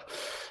picking up.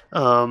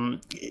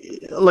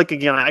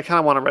 Again, I kind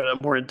of want to write a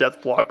more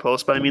in-depth blog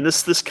post, but I mean,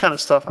 this kind of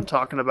stuff I'm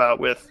talking about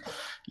with,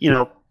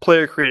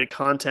 player created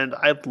content.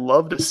 I'd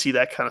love to see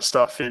that kind of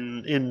stuff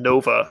in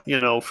Nova,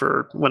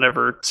 for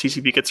whenever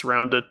CCP gets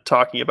around to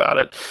talking about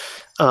it.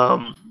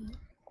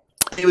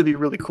 It would be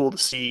really cool to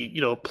see,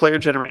 player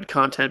generated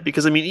content,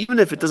 because I mean, even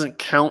if it doesn't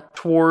count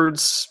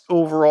towards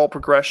overall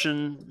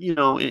progression,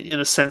 in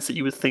a sense that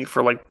you would think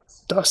for like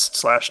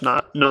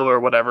Dust/not Nova or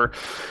whatever,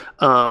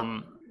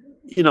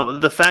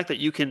 the fact that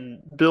you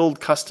can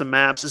build custom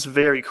maps is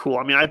very cool.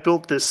 I mean, I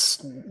built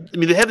this. I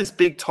mean, they have these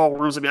big, tall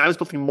rooms. I mean, I was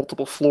building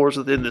multiple floors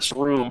within this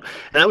room,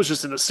 and I was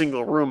just in a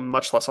single room,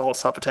 much less all the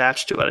stuff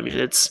attached to it. I mean,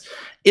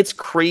 it's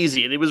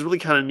crazy, and it was really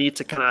kind of neat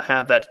to kind of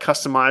have that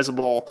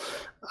customizable.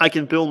 I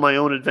can build my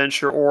own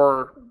adventure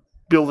or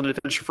build an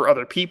adventure for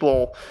other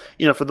people,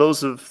 for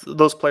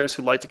those players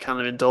who like to kind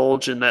of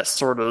indulge in that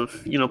sort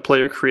of,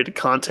 player created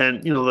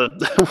content,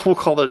 we'll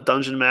call it a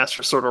dungeon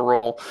master sort of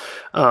role,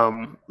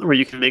 where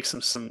you can make some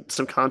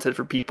content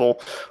for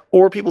people,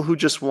 or people who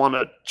just want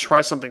to try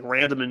something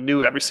random and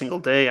new every single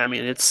day. I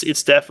mean,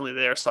 it's definitely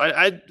there. So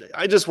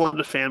I just wanted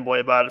to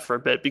fanboy about it for a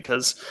bit,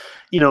 because,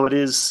 it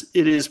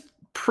is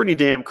pretty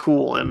damn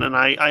cool, and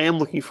I am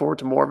looking forward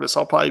to more of this.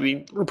 I'll probably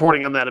be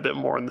reporting on that a bit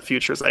more in the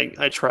future as I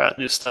try out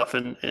new stuff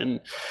and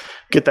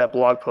get that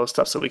blog post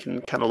up, so we can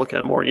kind of look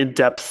at a more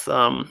in-depth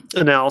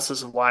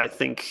analysis of why I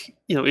think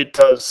it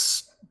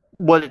does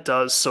what it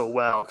does so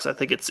well, because I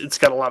think it's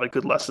got a lot of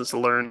good lessons to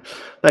learn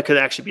that could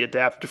actually be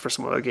adapted for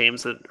some other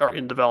games that are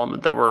in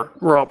development that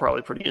we're all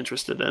probably pretty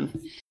interested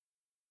in.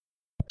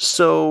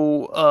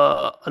 So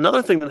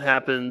another thing that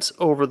happened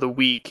over the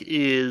week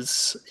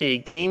is a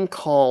game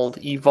called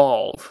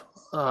Evolve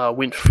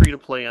went free to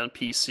play on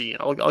PC.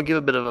 I'll give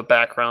a bit of a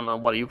background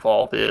on what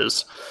Evolve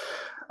is.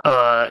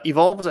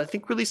 Evolve was, I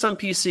think, released on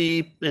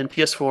PC and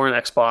PS4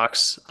 and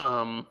Xbox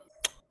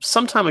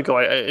some time ago.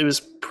 It was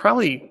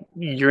probably a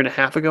year and a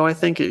half ago, I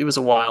think. It was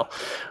a while.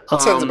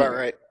 Sounds about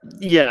right.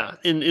 Yeah,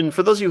 and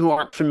for those of you who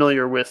aren't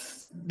familiar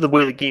with the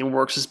way the game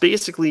works, is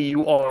basically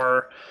you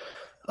are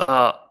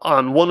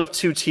on one of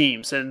two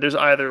teams, and there's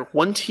either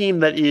one team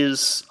that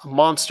is a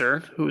monster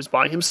who is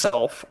by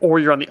himself, or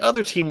you're on the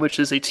other team, which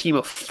is a team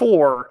of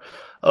 4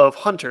 of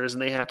hunters,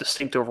 and they have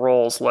distinctive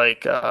roles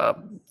like a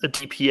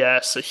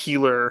DPS, a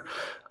healer,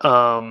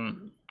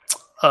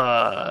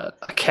 a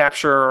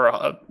capture,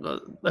 I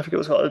forget what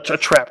it's called, a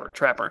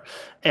trapper,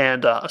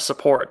 and a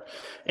support.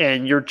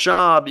 And your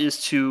job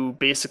is to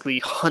basically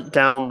hunt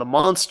down the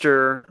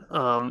monster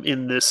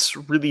in this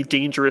really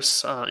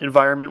dangerous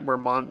environment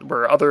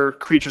where other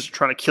creatures are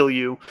trying to kill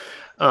you.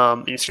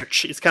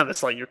 It's kind of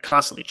this, like, you're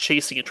constantly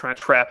chasing and trying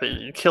to trap it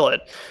and kill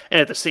it,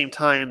 and at the same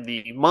time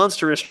the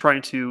monster is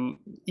trying to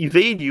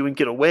evade you and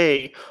get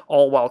away,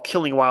 all while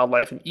killing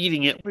wildlife and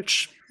eating it,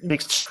 which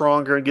makes it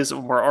stronger and gives it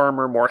more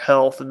armor, more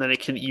health, and then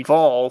it can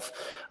evolve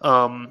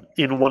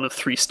in one of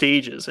 3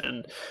 stages.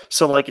 And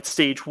so, like, at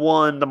stage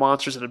 1, the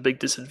monster's at a big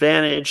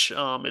disadvantage.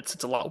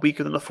 It's a lot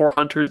weaker than the 4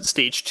 hunters. At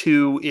stage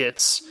 2,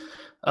 it's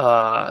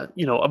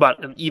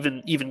about an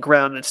even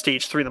ground. In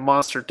stage 3, the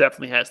monster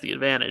definitely has the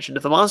advantage. And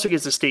if the monster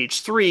gets to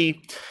stage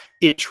 3,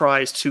 it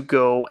tries to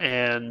go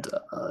and,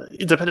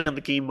 depending on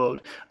the game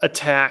mode,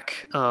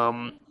 attack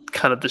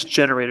kind of this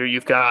generator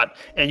you've got,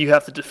 and you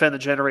have to defend the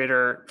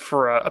generator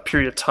for a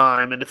period of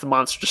time. And if the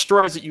monster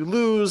destroys it, you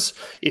lose.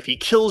 If he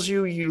kills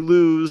you, you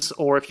lose.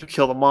 Or if you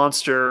kill the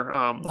monster,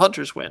 the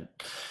hunters win.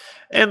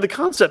 And the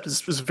concept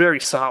is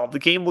very solid. The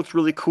game looked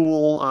really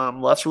cool.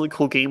 Lots of really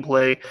cool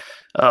gameplay.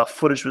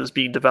 Footage was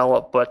being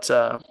developed, but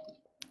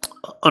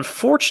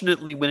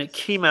unfortunately, when it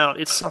came out,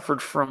 it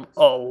suffered from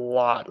a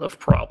lot of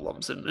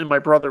problems. And my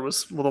brother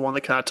was the one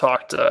that kind of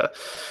talked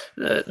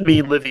me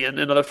and Livy and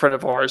another friend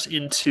of ours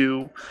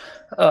into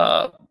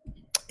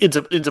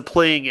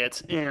playing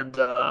it. And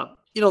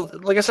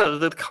like I said,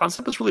 the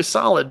concept was really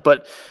solid,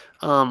 but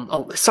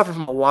it suffered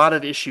from a lot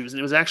of issues, and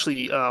it was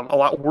actually a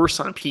lot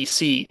worse on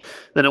PC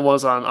than it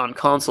was on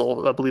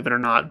console, believe it or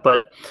not.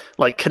 But,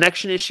 like,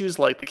 connection issues,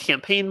 like the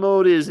campaign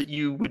mode is that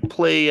you would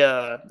play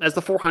as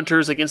the 4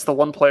 hunters against the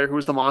one player who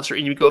was the monster,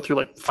 and you'd go through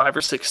like 5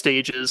 or 6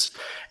 stages,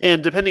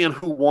 and depending on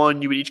who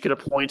won, you would each get a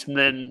point, and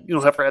then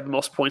whoever had the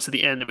most points at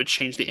the end, it would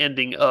change the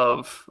ending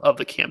of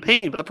the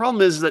campaign. But the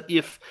problem is that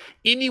if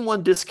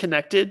anyone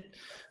disconnected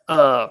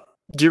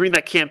during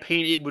that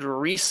campaign, it would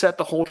reset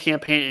the whole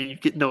campaign and you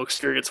get no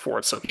experience for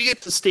it. So if you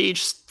get to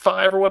stage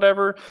 5 or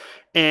whatever,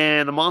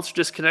 and the monster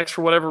disconnects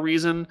for whatever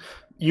reason,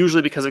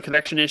 usually because of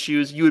connection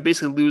issues, you would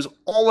basically lose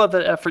all of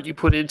that effort you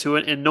put into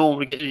it, and no one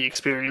would get any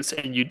experience,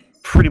 and you'd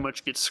pretty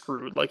much get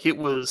screwed. Like, it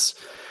was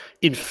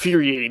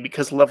infuriating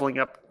because leveling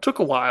up took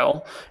a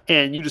while,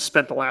 and you just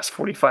spent the last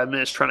 45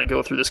 minutes trying to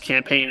go through this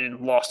campaign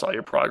and lost all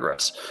your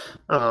progress.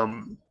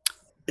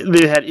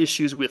 They had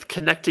issues with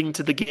connecting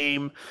to the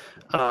game.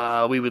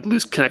 We would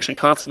lose connection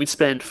constantly. We'd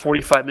spend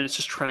 45 minutes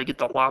just trying to get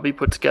the lobby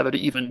put together to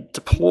even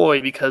deploy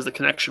because the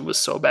connection was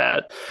so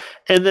bad.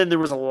 And then there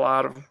was a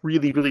lot of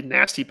really, really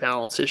nasty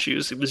balance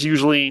issues. It was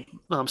usually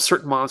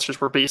certain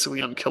monsters were basically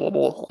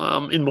unkillable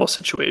in most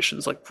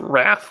situations. Like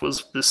Wrath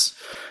was this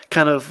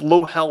kind of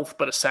low health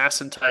but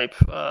assassin type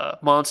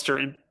monster.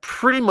 And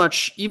pretty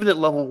much even at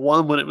level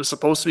 1, when it was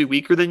supposed to be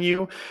weaker than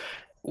you,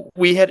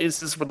 we had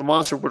instances where the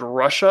monster would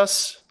rush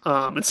us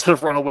instead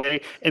of run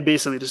away and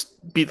basically just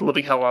beat the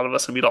living hell out of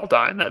us, and we'd all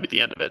die, and that'd be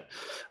the end of it.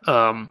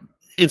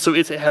 And so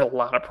it had a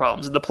lot of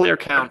problems. And the player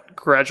count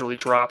gradually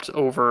dropped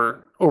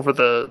over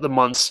the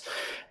months.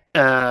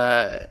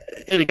 And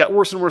it got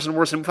worse and worse and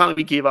worse. And finally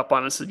we gave up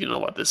on it and said, you know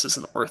what, this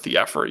isn't worth the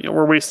effort.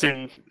 We're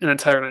wasting an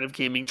entire night of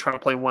gaming trying to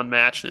play one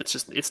match, and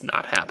it's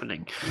not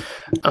happening.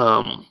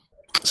 So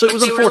it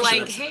was unfortunate. They were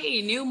like,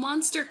 hey, new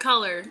monster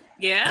color.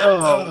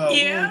 Yeah.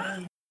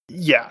 Yeah.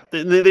 Yeah,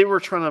 they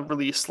were trying to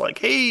release, like,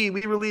 hey,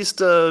 we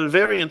released a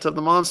variant of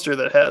the monster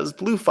that has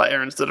blue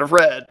fire instead of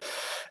red.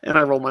 And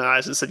I rolled my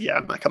eyes and said, yeah,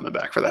 I'm not coming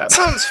back for that. That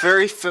sounds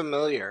very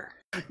familiar.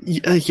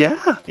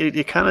 Yeah,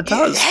 it kind of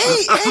does.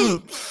 Hey,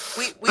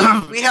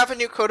 we have a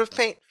new coat of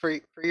paint for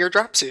your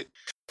drop suit.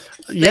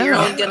 Yeah. That you're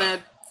only going to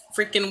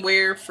freaking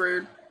wear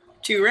for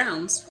 2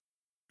 rounds.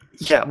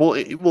 Yeah, well,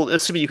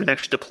 assuming you can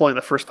actually deploy in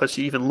the first place,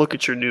 you even look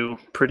at your new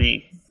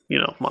pretty...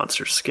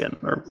 monster skin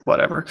or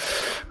whatever.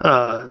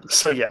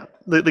 So yeah,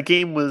 the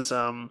game was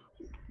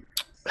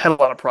had a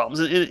lot of problems,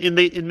 and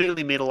they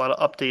admittedly made a lot of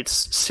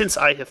updates since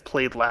I have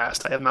played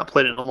last. I have not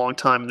played it in a long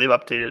time, and they've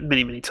updated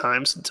many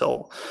times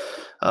until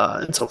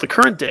the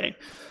current day.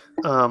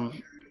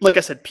 Like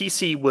I said,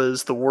 PC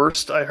was the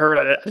worst. I heard.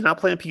 I did not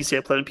play on PC.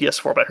 I played on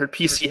PS4, but I heard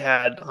PC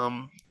had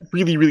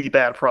really, really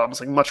bad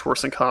problems, like much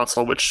worse than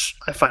console, which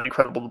I find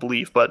incredible to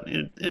believe. But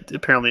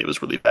apparently, it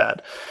was really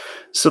bad.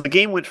 So the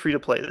game went free to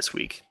play this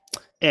week,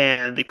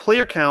 and the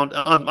player count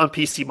on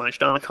PC, mind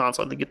you, not on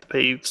console. I think you get to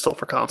pay still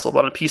for console,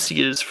 but on PC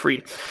it is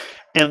free.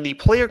 And the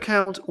player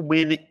count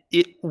when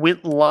it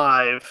went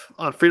live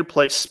on free to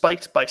play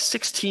spiked by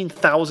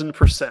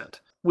 16,000%.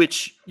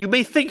 which you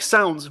may think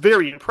sounds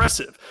very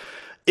impressive,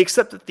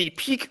 except that the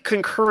peak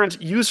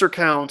concurrent user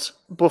count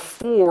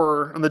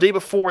on the day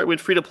before it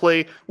went free to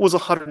play was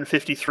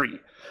 153.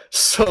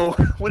 So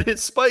when it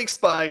spikes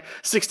by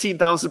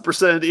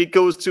 16,000%, it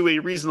goes to a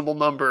reasonable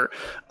number.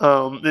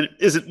 And it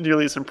isn't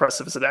nearly as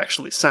impressive as it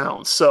actually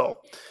sounds. So,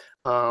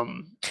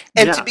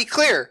 to be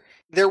clear,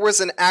 there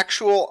was an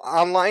actual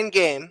online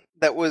game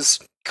that was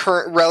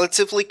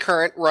relatively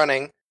current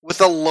running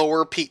with a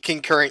lower peak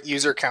concurrent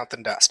user count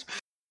than Dust.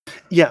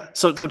 Yeah,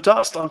 so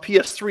Dust on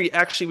PS3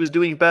 actually was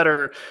doing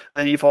better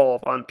than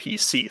Evolve on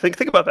PC.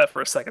 Think about that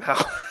for a second.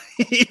 How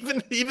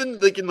even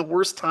like in the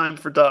worst time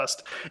for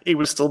Dust, it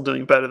was still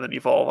doing better than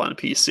Evolve on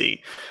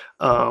PC.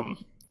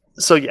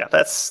 So yeah,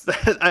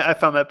 I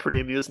found that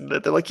pretty amusing.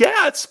 That they're like,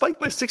 yeah, it spiked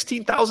by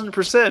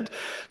 16,000%.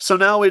 So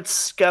now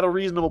it's got a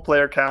reasonable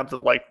player count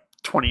of like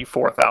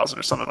 24,000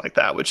 or something like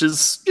that, which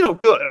is good.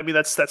 I mean,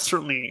 that's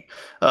certainly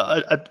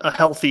a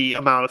healthy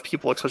amount of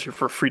people, especially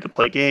for a free to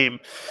play game.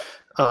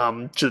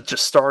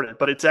 Just started,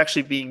 but it's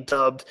actually being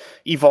dubbed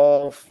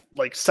Evolve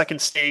like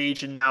second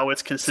stage, and now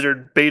it's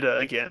considered beta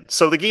again.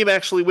 So the game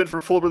actually went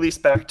from full release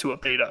back to a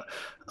beta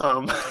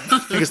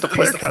because the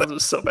player count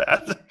was so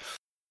bad.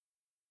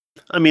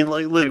 I mean,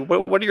 like, Lee,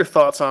 what are your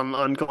thoughts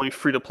on going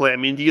free to play? I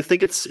mean, do you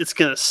think it's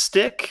going to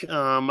stick?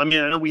 I mean,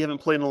 I know we haven't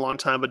played in a long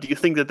time, but do you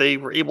think that they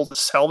were able to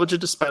salvage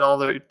it despite all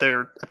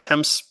their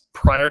attempts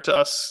prior to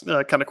us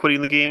kind of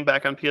quitting the game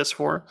back on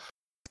PS4?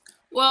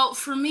 Well,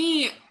 for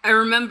me, I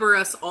remember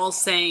us all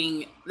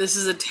saying, this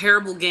is a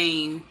terrible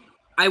game.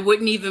 I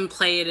wouldn't even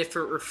play it if it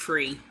were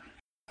free.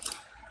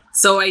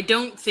 So I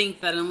don't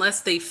think that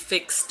unless they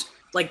fixed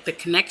like the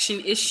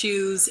connection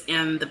issues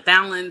and the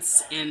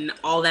balance and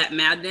all that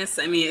madness,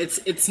 I mean,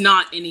 it's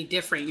not any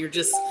different. You're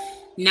just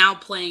now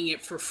playing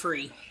it for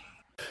free.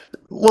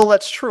 Well,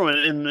 that's true,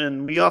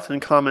 and we often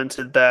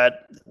commented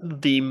that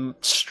the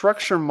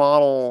structure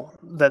model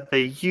that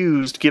they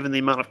used, given the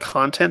amount of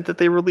content that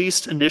they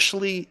released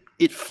initially,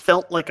 it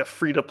felt like a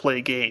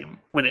free-to-play game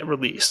when it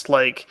released.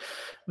 Like,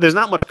 there's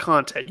not much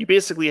content. You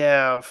basically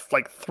have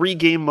like 3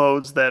 game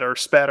modes that are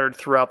spattered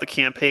throughout the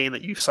campaign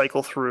that you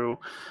cycle through,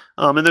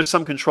 and there's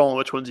some control on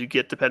which ones you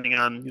get depending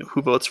on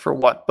who votes for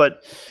what.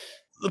 But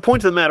the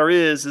point of the matter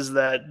is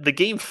that the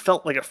game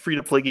felt like a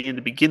free-to-play game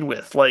to begin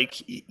with.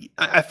 Like,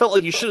 I felt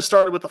like you should have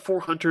started with the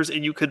 4 hunters,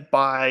 and you could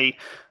buy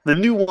the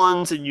new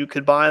ones, and you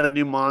could buy the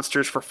new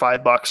monsters for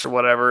 $5 or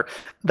whatever.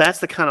 That's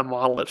the kind of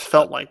model it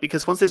felt like,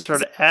 because once they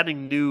started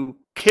adding new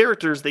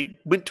characters, they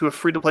went to a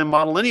free-to-play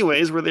model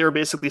anyways, where they were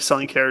basically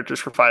selling characters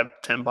for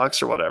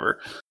 $5-10 or whatever.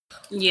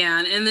 Yeah,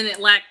 and then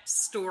it lacked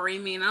story. I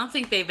mean, I don't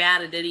think they've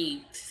added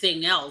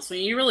anything else. I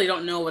mean, you really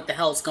don't know what the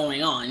hell's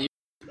going on.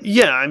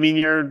 Yeah, I mean,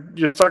 you're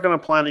stuck on a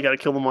planet. You got to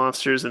kill the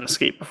monsters and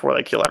escape before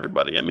they kill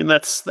everybody. I mean,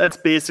 that's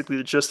basically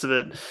the gist of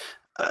it.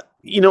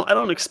 I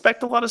don't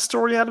expect a lot of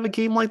story out of a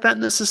game like that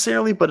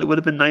necessarily, but it would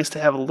have been nice to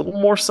have a little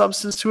more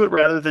substance to it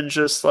rather than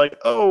just like,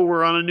 oh,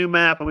 we're on a new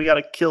map and we got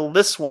to kill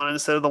this one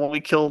instead of the one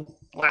we killed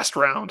last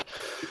round.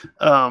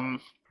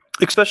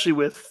 Especially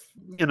with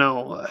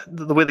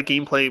the way the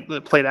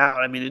gameplay played out.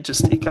 I mean,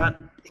 it got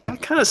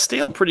kind of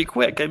stale pretty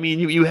quick. I mean,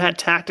 you had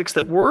tactics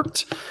that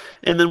worked,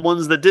 and then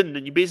ones that didn't,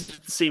 and you basically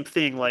did the same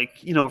thing. Like,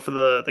 for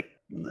the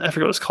I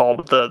forget what it's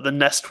called, the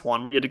nest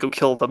one. You had to go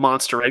kill the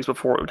monster eggs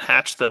before it would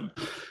hatch them.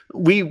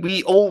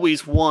 We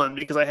always won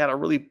because I had a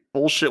really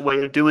bullshit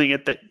way of doing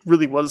it that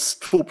really was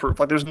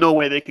foolproof. Like, there's no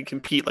way they could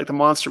compete. Like, the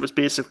monster was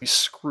basically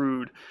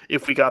screwed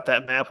if we got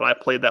that map and I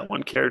played that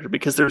one character,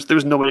 because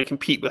there's no way to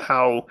compete with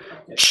how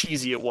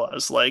cheesy it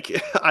was.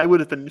 Like, I would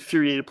have been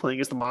infuriated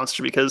playing as the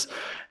monster because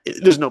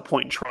there's no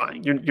point in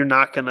trying. You're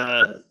not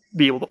gonna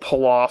be able to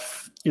pull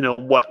off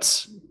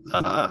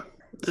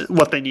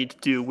what they need to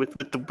do with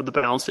the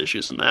balance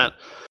issues and that.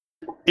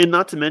 And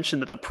not to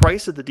mention that the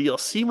price of the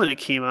DLC when it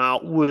came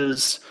out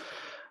was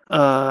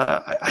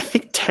I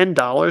think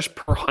 $10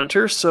 per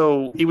hunter.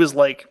 So it was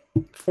like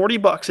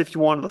 $40 if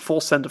you wanted the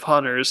full set of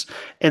hunters,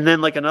 and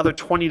then like another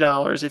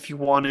 $20 if you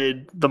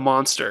wanted the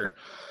monster.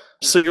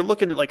 So you're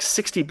looking at like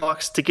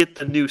 $60 to get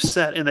the new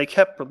set, and they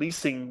kept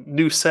releasing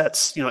new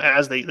sets,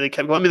 as they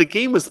kept going. I mean, the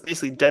game was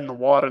basically dead in the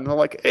water, and they're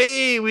like,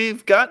 hey,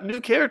 we've got new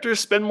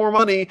characters, spend more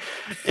money.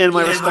 And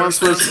my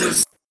response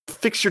was,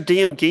 fix your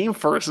damn game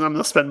first, and I'm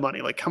going to spend money.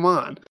 Like, come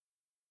on.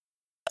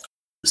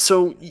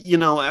 So,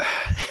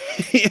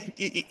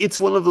 it's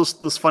one of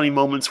those funny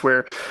moments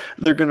where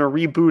they're going to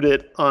reboot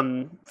it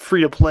on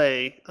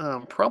free-to-play,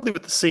 probably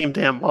with the same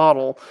damn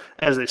model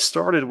as they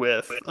started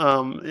with,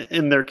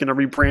 and they're going to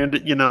rebrand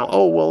it,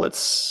 oh, well,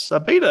 it's a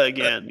beta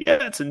again.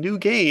 Yeah, it's a new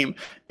game.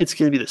 It's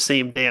going to be the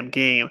same damn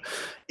game.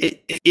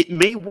 It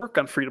may work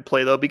on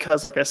free-to-play, though,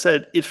 because, like I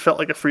said, it felt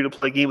like a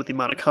free-to-play game with the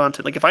amount of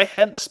content. Like, if I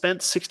hadn't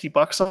spent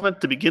 $60 on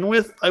it to begin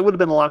with, I would have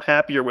been a lot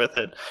happier with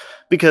it.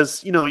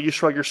 Because, you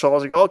shrug your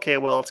shoulders like, okay,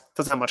 well, it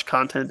doesn't have much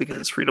content because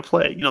it's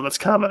free-to-play. That's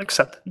kind of an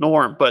accepted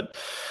norm. But,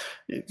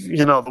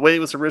 the way it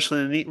was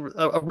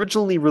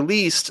originally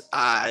released,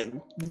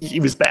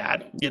 it was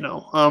bad.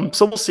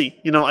 So we'll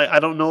see. I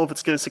don't know if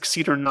it's going to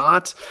succeed or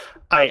not.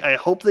 I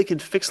hope they can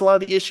fix a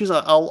lot of the issues.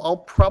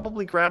 I'll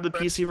probably grab the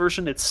PC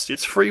version.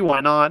 It's free.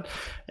 Why not?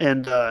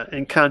 And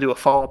kind of do a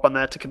follow up on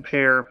that to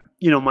compare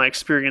my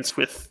experience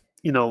with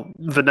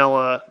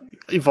vanilla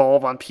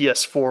Evolve on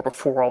PS4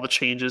 before all the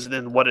changes, and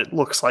then what it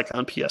looks like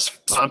on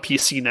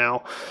PC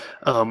now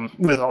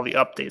with all the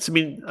updates. I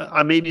mean,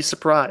 I may be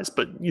surprised,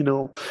 but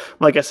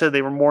like I said,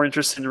 they were more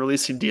interested in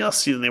releasing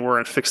DLC than they were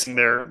in fixing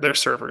their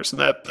servers, and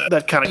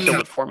that kind of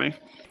killed it for me.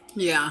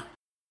 Yeah.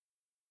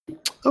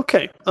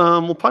 Okay,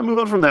 we'll probably move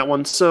on from that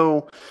one.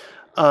 So,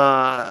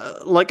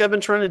 like I've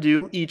been trying to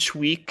do each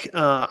week,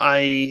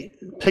 I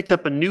picked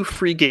up a new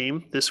free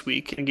game this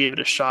week and gave it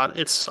a shot.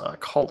 It's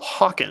called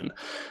Hawken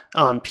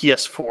on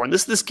PS4, and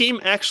this game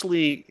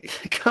actually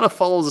kind of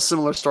follows a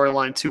similar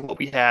storyline to what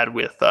we had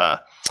with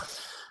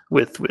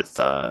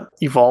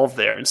Evolve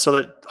there. And so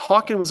that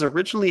Hawken was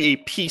originally a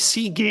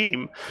PC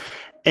game,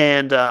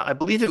 and I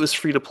believe it was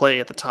free to play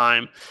at the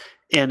time.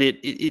 And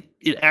it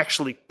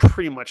actually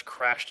pretty much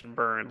crashed and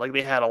burned. Like,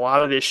 they had a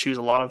lot of issues,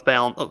 a lot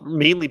of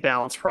mainly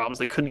balance problems.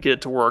 They couldn't get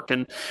it to work.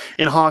 And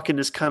Hawken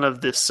is kind of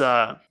this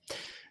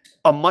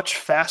a much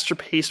faster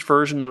paced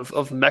version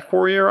of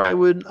MechWarrior.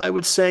 I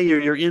would say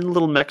you're in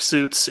little mech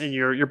suits and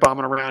you're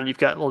bombing around. You've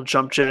got little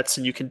jump jets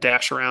and you can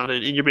dash around,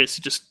 and you're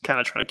basically just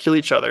kind of trying to kill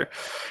each other.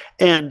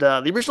 And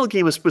the original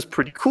game was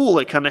pretty cool.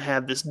 It kind of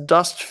had this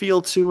dust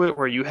feel to it,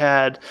 where you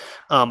had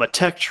a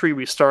tech tree.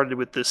 We started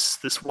with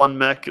this one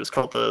mech. It was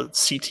called the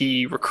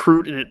CT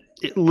Recruit, and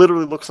it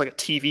literally looks like a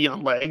TV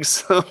on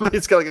legs.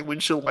 It's got like a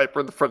windshield wiper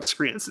in the front of the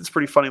screen. It's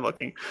pretty funny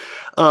looking.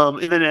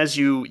 And then as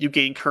you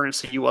gain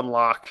currency, you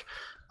unlock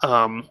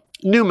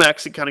new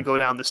mechs that kind of go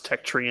down this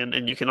tech tree,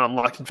 and you can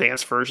unlock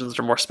advanced versions that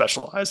are more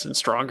specialized and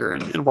stronger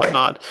and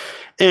whatnot.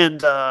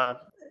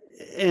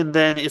 And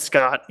then it's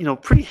got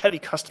pretty heavy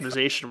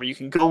customization where you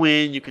can go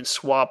in, you can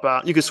swap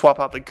out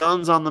the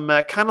guns on the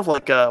mech, kind of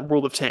like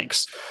World of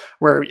Tanks,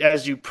 where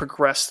as you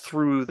progress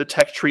through the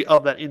tech tree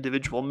of that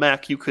individual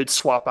mech, you could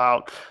swap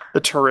out the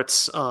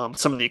turrets,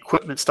 some of the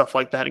equipment, stuff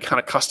like that, and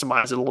kind of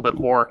customize it a little bit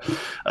more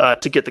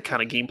to get the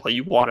kind of gameplay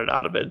you wanted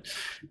out of it.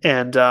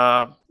 And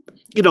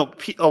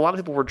a lot of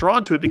people were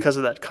drawn to it because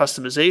of that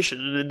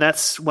customization, and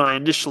that's when I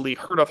initially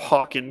heard of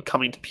Hawken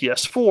coming to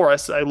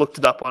PS4. I looked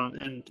it up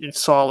and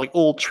saw like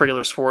old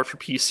trailers for it for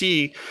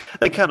PC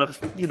that kind of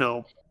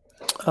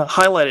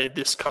highlighted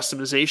this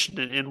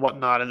customization and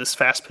whatnot, and this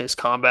fast-paced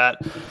combat.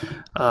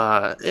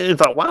 And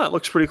thought, wow, that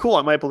looks pretty cool.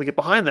 I might be able to get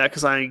behind that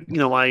because I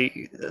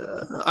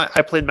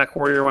played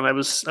MechWarrior when I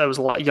was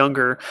a lot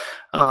younger.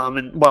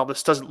 And while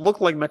this doesn't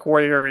look like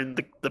MechWarrior in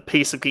the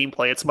pace of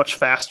gameplay, it's much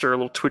faster, a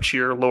little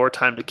twitchier, lower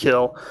time to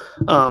kill.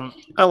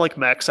 I like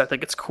mechs. I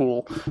think it's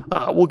cool.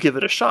 We'll give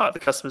it a shot. The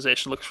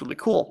customization looks really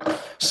cool.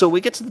 So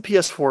we get to the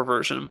PS4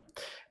 version.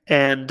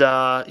 And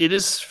it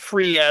is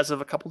free as of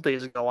a couple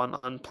days ago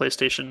on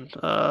PlayStation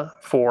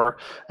 4,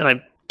 and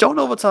I don't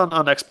know if it's on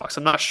Xbox.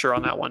 I'm not sure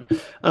on that one.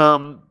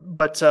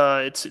 But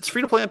it's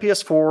free to play on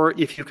PS4.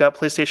 If you've got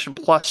PlayStation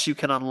Plus, you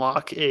can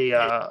unlock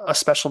a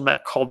special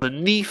mech called the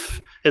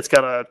Neef. It's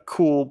got a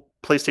cool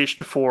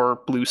PlayStation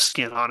 4 blue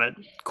skin on it.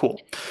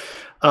 Cool.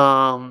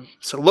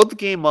 So load the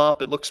game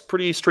up. It looks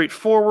pretty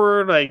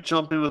straightforward. I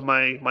jump in with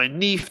my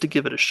Neef to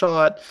give it a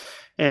shot,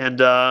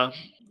 and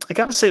I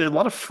gotta say, there are a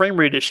lot of frame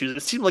rate issues. It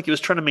seemed like it was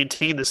trying to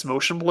maintain this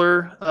motion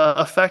blur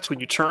effect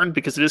when you turn,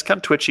 because it is kind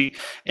of twitchy,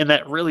 and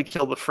that really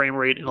killed the frame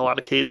rate in a lot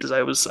of cases.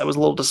 I was a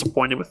little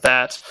disappointed with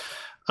that.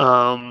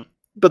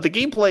 But the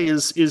gameplay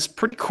is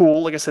pretty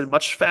cool. Like I said,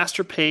 much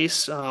faster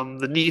pace.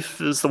 The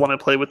Neef is the one I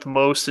play with the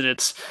most, and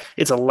it's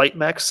a light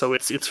mech, so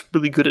it's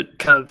really good at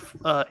kind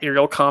of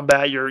aerial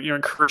combat. You're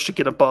encouraged to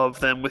get above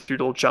them with your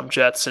little jump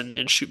jets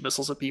and shoot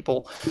missiles at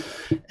people.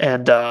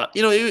 And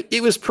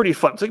it was pretty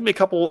fun. It took me a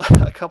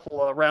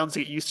couple rounds to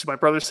get used to. My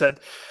brother said,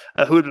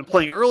 who had been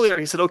playing earlier,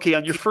 he said, okay,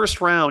 on your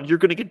first round, you're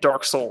going to get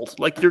Dark Souled.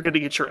 Like, you're going to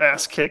get your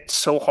ass kicked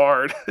so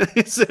hard.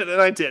 He said,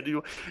 and I did.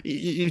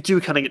 You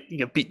do kind of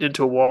get beaten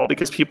into a wall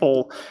because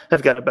people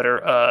have got a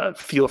better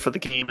feel for the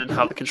game and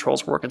how the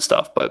controls work and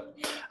stuff. But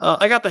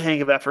I got the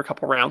hang of that for a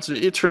couple rounds.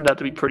 It turned out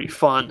to be pretty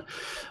fun.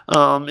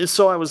 And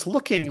so I was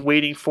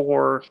waiting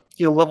for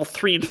level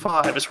 3 and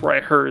 5 is where I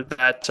heard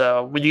that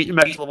when you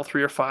match level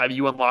 3 or 5,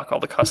 you unlock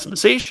all the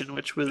customization,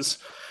 which was,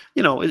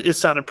 it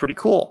sounded pretty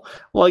cool.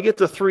 Well, I get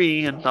to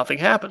 3 and nothing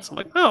happens. I'm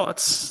like, oh,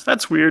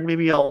 that's weird.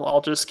 Maybe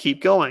I'll just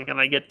keep going.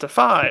 And I get to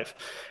 5.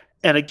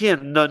 And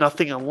again,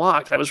 nothing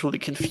unlocked. I was really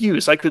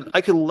confused. I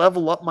could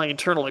level up my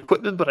internal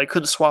equipment, but I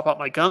couldn't swap out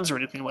my guns or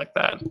anything like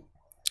that.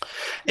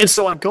 And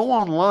so I go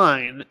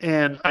online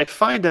and I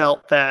find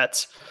out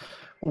that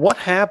what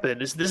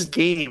happened is this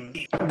game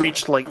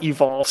reached like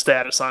Evolve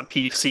status on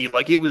PC.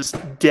 Like, it was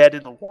dead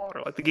in the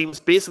water. Like, the game was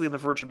basically on the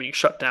verge of being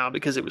shut down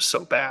because it was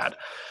so bad.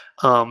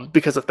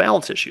 Because of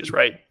balance issues,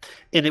 right?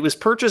 And it was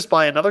purchased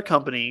by another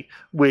company,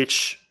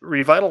 which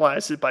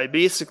revitalized it by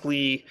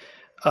basically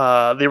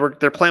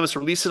Their plan was to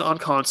release it on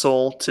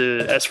console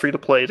as free to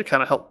play to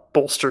kind of help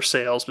bolster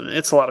sales. But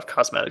it's a lot of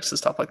cosmetics and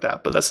stuff like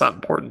that, but that's not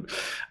important.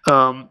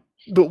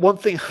 But one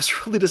thing I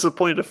was really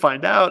disappointed to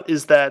find out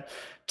is that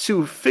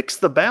to fix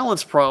the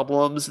balance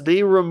problems,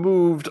 they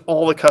removed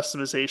all the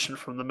customization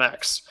from the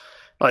mechs.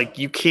 Like,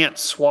 you can't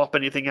swap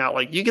anything out.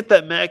 Like, you get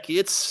that mech,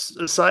 it's,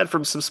 aside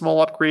from some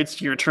small upgrades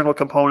to your internal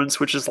components,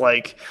 which is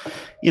like,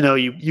 you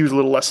use a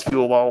little less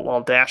fuel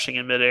while dashing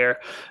in midair,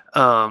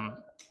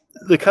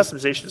 the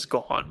customization is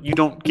gone. You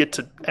don't get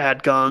to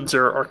add guns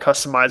or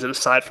customize it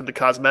aside from the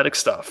cosmetic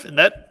stuff. And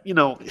that,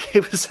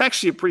 it was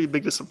actually a pretty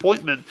big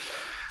disappointment.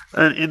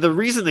 And the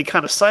reason they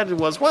kind of cited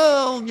was,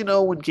 well,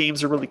 when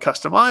games are really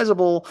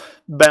customizable,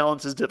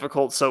 balance is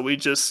difficult, so we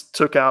just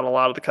took out a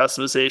lot of the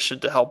customization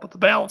to help with the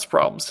balance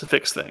problems to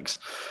fix things.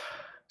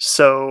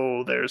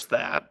 So there's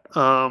that.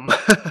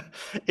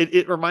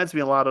 It reminds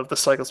me a lot of the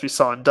cycles we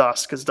saw in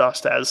Dust, because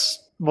Dust, as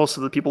most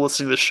of the people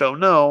listening to the show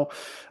know,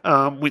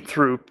 went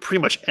through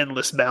pretty much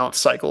endless balance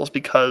cycles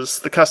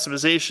because the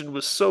customization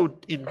was so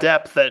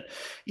in-depth that,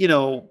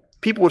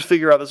 people would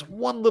figure out this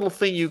one little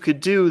thing you could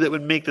do that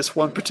would make this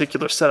one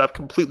particular setup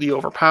completely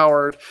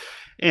overpowered,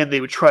 and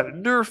they would try to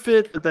nerf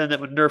it, but then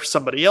it would nerf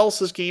somebody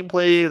else's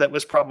gameplay that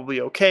was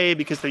probably okay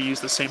because they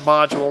used the same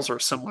modules or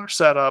a similar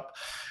setup.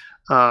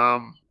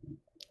 And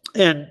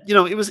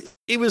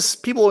it was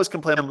people always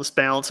complain on this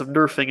balance of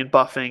nerfing and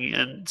buffing,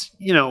 and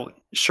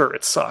sure,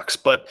 it sucks,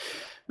 but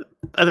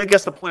I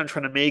guess the point I'm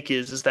trying to make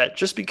is that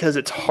just because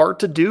it's hard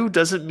to do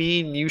doesn't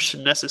mean you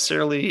should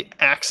necessarily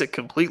axe it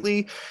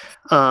completely.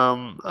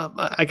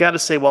 I gotta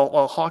say,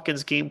 while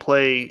Hawkins'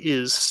 gameplay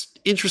is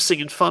interesting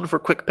and fun for a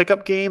quick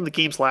pickup game, the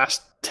games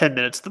last 10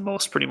 minutes the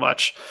most, pretty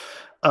much.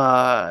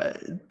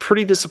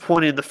 Pretty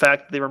disappointed in the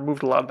fact that they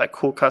removed a lot of that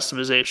cool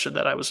customization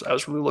that I was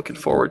really looking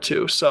forward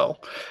to. So,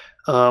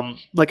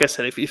 like I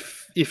said,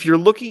 if you're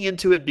looking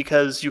into it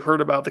because you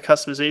heard about the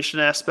customization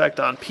aspect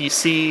on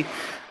PC,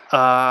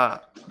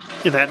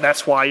 and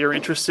that's why you're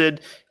interested,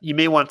 you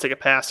may want to take a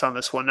pass on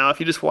this one. Now, if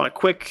you just want a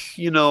quick,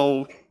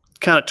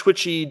 kind of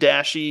twitchy,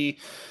 dashy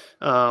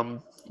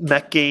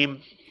mech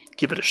game,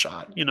 give it a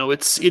shot.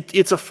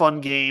 It's a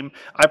fun game.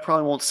 I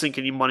probably won't sink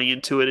any money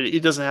into it.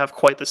 It doesn't have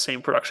quite the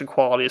same production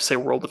quality as, say,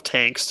 World of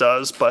Tanks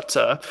does, but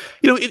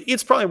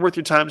it's probably worth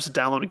your time to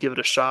download and give it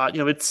a shot.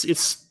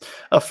 It's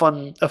a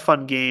fun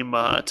game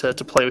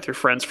to play with your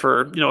friends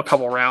for a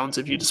couple rounds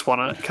if you just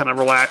want to kind of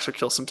relax or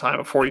kill some time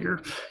before you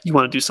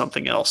want to do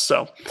something else.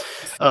 So,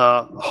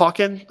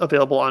 Hawken,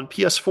 available on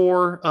PS4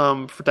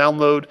 for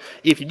download.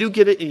 If you do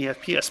get it and you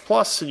have PS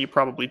Plus, and you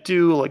probably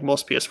do, like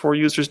most PS4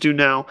 users do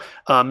now,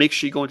 make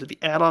sure you go into the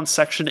add-on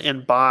section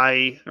and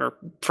buy, or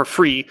for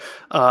free,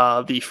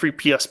 the free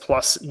PS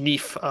Plus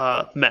Neef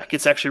mech.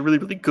 It's actually really,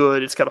 really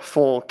good. It's got a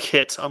full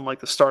kit,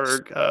 unlike the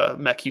starter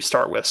mech you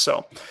start with.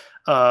 So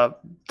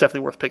definitely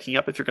worth picking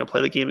up if you're going to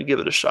play the game and give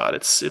it a shot.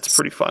 It's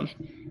pretty fun.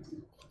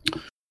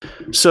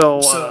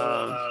 So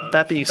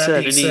that being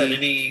said,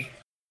 any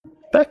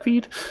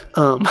backfeed?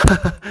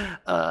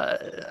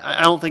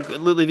 I don't think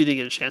Livy didn't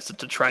get a chance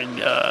to try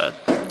and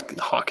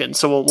Hawkins,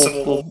 so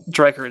we'll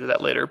drag her into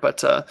that later. But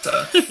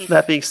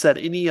that being said,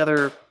 any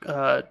other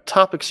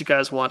topics you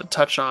guys want to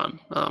touch on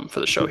for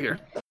the show here?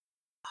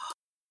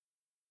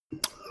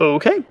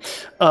 Okay.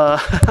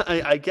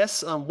 I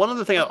guess one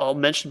other thing I'll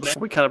mention before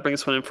we kind of bring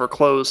this one in for a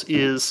close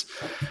is,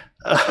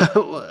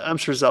 I'm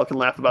sure Zell can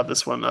laugh about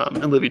this one,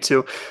 and Livy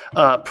too.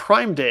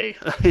 Prime Day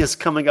is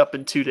coming up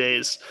in 2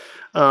 days.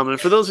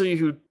 And for those of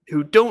you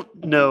who don't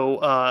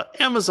know,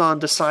 Amazon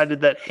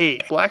decided that, hey,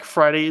 Black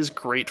Friday is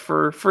great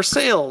for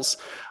sales.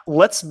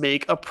 Let's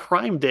make a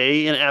Prime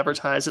Day and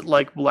advertise it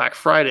like Black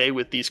Friday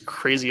with these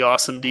crazy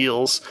awesome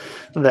deals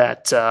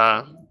that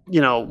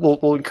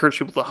we'll encourage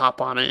people to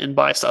hop on it and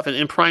buy stuff.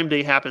 And Prime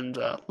Day happened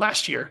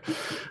last year.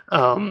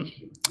 And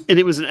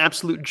it was an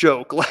absolute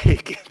joke.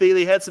 Like,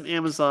 they had some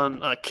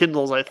Amazon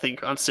Kindles, I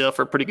think, on sale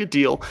for a pretty good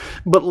deal.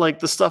 But like,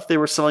 the stuff they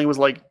were selling was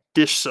like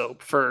dish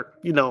soap for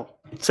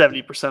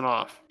 70%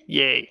 off.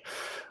 Yay.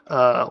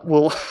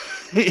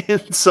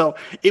 And so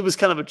it was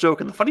kind of a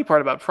joke. And the funny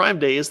part about Prime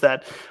Day is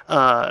that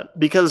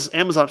because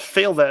Amazon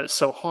failed at it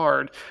so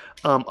hard,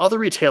 other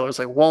retailers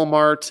like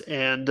Walmart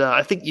and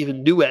I think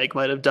even Newegg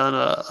might have done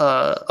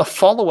a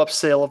follow-up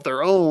sale of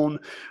their own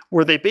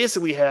where they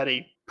basically had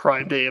a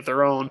Prime Day of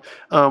their own,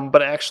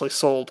 but actually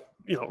sold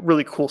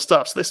really cool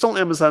stuff. So they stole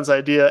Amazon's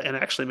idea and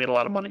actually made a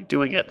lot of money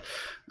doing it.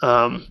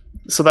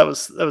 So that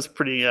was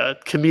pretty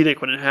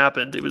comedic when it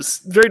happened. It was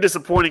very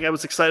disappointing. I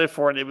was excited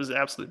for it, and it was an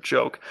absolute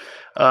joke.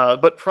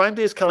 But Prime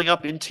Day is coming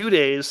up in 2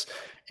 days,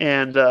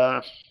 and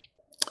I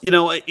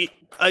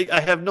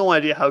have no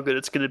idea how good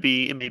it's going to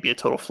be. It may be a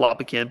total flop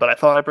again, but I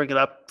thought I'd bring it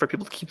up for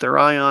people to keep their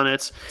eye on it.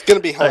 It's going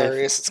to be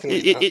hilarious.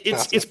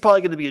 It's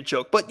probably going to be a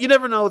joke, but you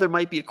never know. There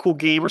might be a cool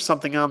game or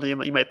something on there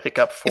you might pick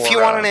up for. If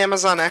you want an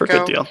Amazon Echo, for a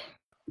good deal.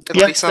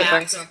 It'll be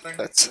something.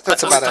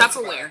 That's about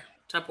it.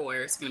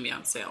 Tupperware is going to be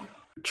on sale.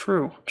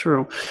 True.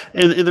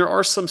 And there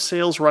are some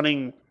sales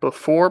running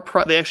before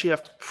Prime. They actually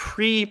have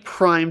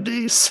pre-Prime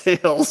Day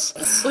sales.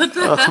 What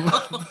the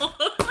hell?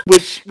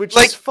 which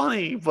like, is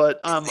funny, but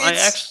I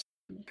actually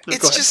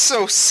it's just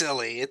so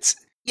silly. It's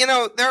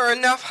there are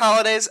enough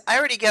holidays. I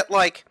already get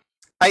like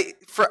I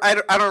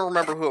don't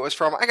remember who it was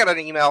from. I got an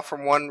email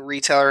from one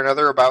retailer or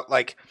another about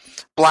like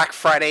Black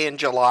Friday in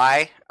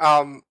July.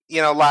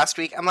 Last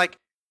week. I'm like,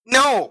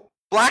 no,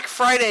 Black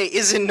Friday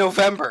is in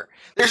November.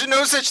 There's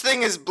no such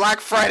thing as Black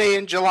Friday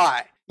in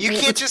July. You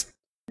can't just.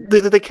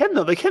 They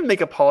can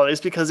make up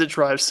holidays because it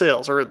drives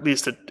sales, or at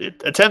least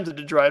it attempted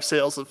to drive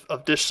sales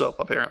of dish soap,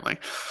 apparently.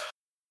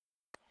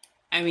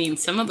 I mean,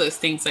 some of those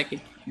things I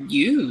could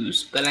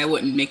use, but I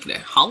wouldn't make it a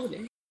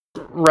holiday.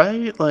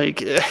 Right?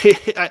 Like,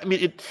 I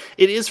mean,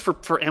 it is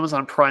for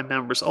Amazon Prime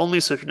members only.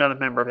 So if you're not a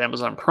member of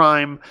Amazon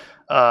Prime,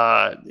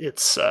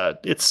 it's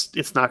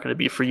not going to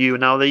be for you.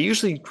 Now they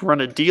usually run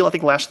a deal. I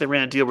think last year they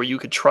ran a deal where you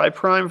could try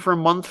Prime for a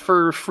month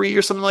for free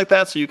or something like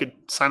that. So you could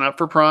sign up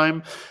for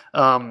Prime,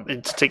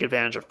 and to take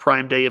advantage of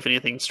Prime Day if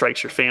anything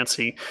strikes your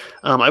fancy.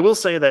 I will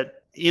say that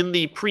in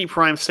the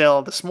pre-Prime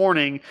sale this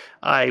morning,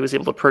 I was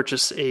able to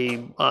purchase a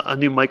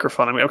new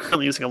microphone. I mean, I'm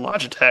currently using a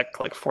Logitech,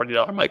 like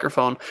 $40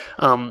 microphone,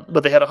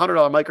 but they had a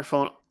 $100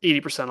 microphone,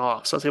 80%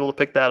 off. So I was able to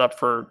pick that up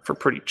for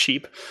pretty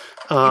cheap.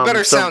 You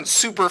better sound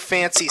super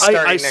fancy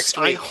starting next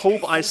week. I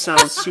hope I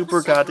sound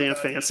super goddamn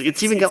fancy.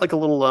 It's even got like a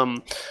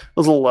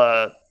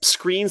little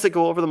screens that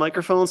go over the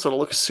microphone, so it'll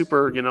look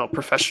super,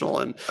 professional,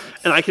 and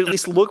I can at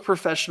least look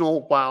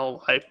professional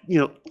while I,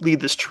 lead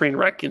this train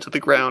wreck into the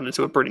ground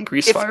into a burning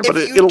grease fire. But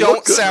it'll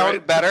look good, sound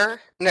right? better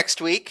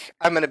next week,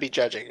 I'm going to be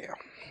judging you.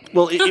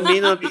 Well, it may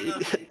not be.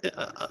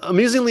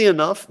 Amusingly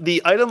enough,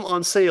 the item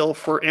on sale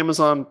for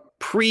Amazon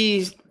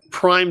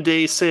pre-Prime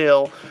Day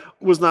sale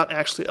was not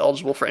actually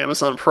eligible for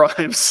Amazon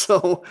Prime,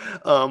 so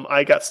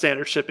I got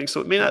standard shipping.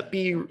 So it may not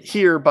be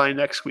here by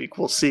next week.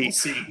 We'll see.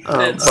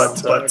 Yeah,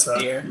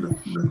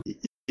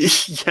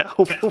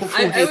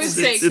 I would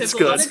say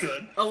because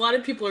a lot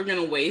of people are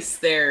going to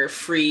waste their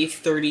free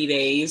 30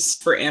 days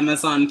for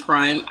Amazon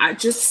Prime. I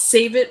just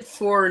save it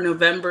for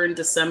November and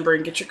December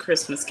and get your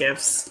Christmas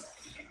gifts.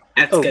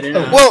 That's good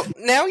enough. Well,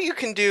 now you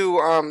can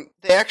do.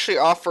 They actually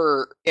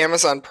offer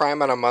Amazon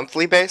Prime on a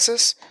monthly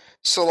basis.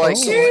 So, like,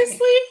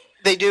 seriously,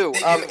 they do.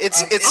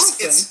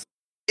 It's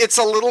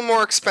a little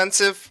more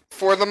expensive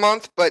for the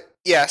month, but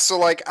yeah. So,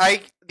 like,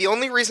 the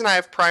only reason I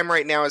have Prime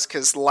right now is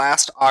because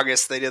last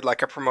August they did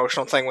like a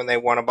promotional thing when they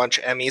won a bunch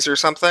of Emmys or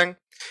something,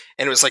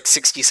 and it was like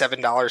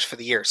 $67 for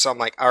the year. So I'm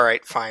like, all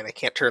right, fine, I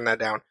can't turn that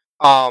down.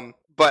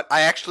 But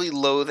I actually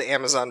loathe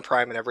Amazon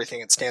Prime and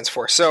everything it stands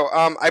for. So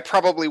I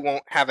probably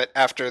won't have it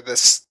after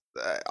this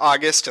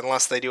August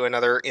unless they do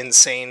another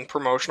insane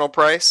promotional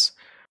price.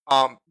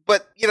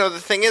 But, the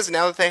thing is,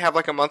 now that they have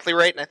like a monthly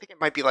rate, and I think it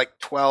might be like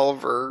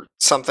 $12 or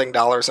something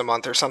a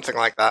month or something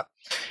like that.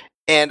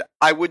 And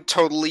I would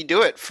totally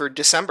do it for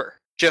December.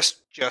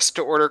 Just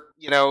to order,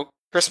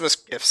 Christmas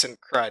gifts and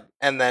crud.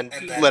 And then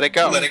let it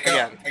go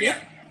again.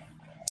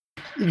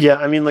 Yeah,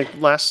 I mean, like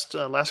last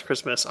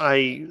Christmas,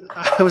 I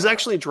was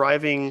actually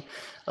driving.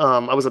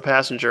 I was a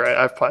passenger.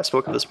 I've probably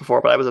spoken of this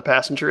before, but I was a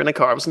passenger in a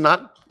car. I was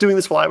not doing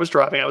this while I was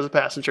driving. I was a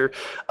passenger,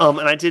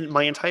 and I did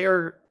my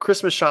entire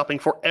Christmas shopping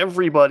for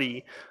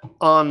everybody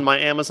on my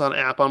Amazon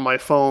app on my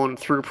phone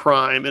through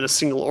Prime in a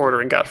single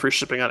order and got free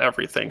shipping on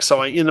everything.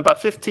 So in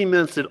about 15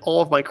 minutes, did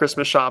all of my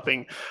Christmas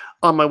shopping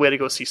on my way to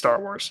go see Star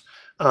Wars.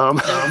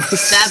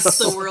 That's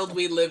the world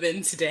we live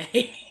in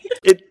today.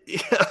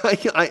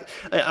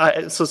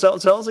 So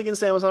Zell's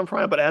against Amazon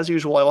Prime, but as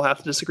usual, I will have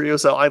to disagree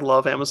with Zell. I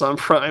love Amazon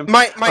Prime.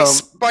 My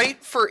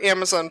spite for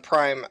Amazon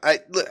Prime,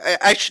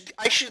 I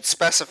should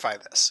specify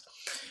this.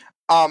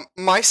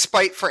 My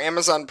spite for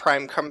Amazon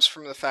Prime comes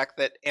from the fact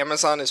that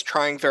Amazon is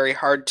trying very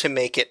hard to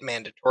make it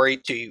mandatory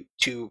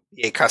to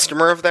be a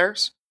customer of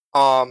theirs.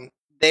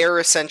 They are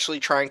essentially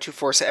trying to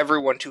force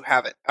everyone to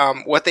have it.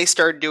 What they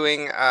started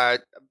doing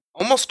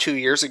almost 2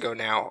 years ago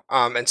now,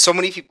 and so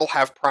many people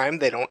have Prime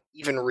they don't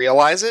even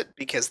realize it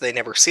because they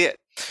never see it.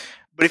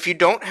 But if you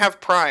don't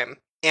have Prime,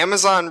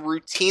 Amazon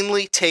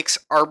routinely takes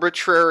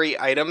arbitrary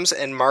items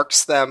and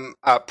marks them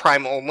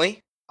Prime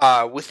only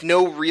with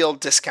no real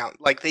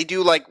discount. Like they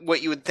do like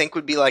what you would think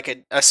would be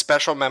like a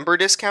special member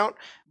discount,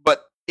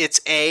 but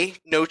it's A,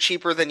 no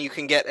cheaper than you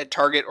can get at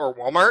Target or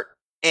Walmart,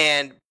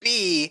 and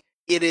B,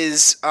 it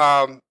is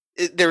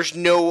there's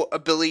no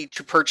ability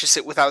to purchase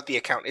it without the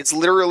account. It's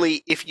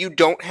literally, if you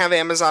don't have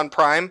Amazon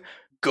Prime,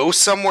 go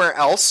somewhere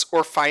else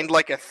or find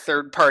like a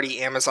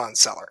third-party Amazon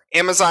seller.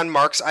 Amazon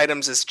marks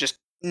items as just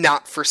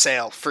not for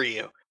sale for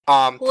you.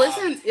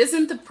 Well,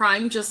 isn't the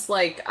Prime just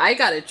like, I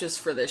got it just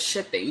for the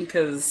shipping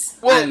because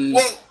I'm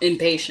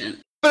impatient.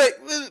 But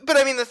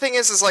I mean, the thing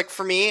is like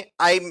for me,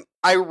 I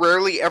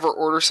rarely ever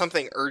order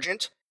something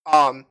urgent.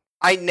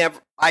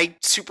 I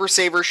Super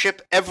Saver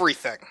ship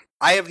everything.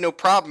 I have no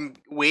problem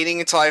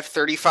waiting until I have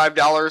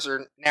 $35,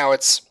 or now I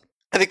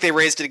think they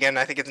raised it again.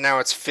 I think it's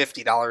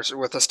 $50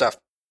 worth of stuff.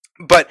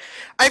 But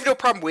I have no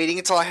problem waiting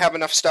until I have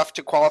enough stuff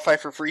to qualify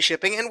for free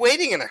shipping and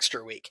waiting an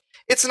extra week.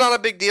 It's not a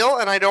big deal,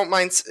 and I don't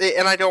mind,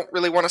 and I don't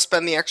really want to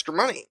spend the extra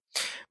money.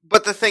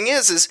 But the thing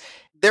is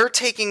they're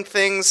taking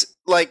things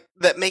like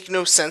that make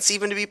no sense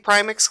even to be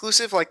Prime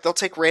exclusive. Like they'll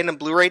take random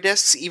Blu-ray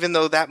discs, even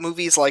though that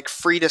movie's like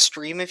free to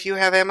stream if you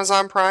have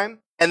Amazon Prime.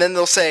 And then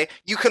they'll say,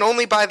 you can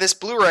only buy this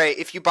Blu-ray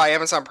if you buy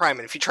Amazon Prime.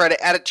 And if you try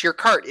to add it to your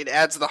cart, it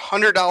adds the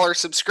 $100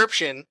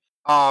 subscription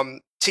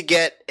to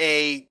get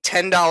a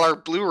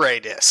 $10 Blu-ray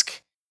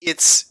disc.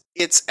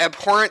 It's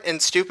abhorrent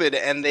and stupid,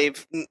 and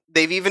they've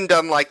even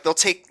done like they'll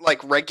take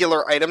like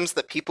regular items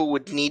that people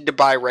would need to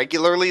buy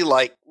regularly,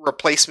 like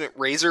replacement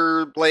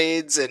razor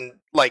blades and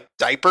like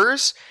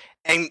diapers,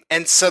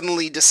 and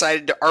suddenly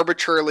decided to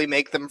arbitrarily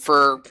make them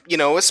for, you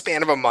know, a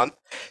span of a month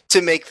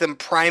to make them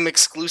Prime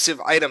exclusive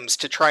items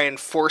to try and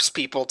force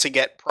people to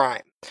get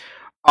Prime.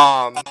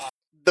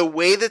 The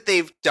way that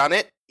they've done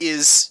it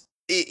is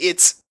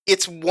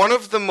it's one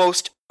of the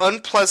most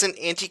unpleasant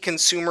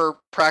anti-consumer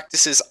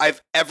practices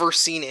I've ever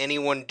seen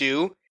anyone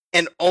do,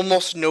 and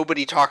almost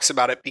nobody talks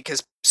about it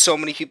because so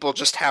many people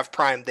just have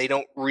Prime, they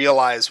don't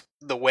realize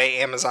the way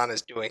Amazon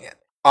is doing it.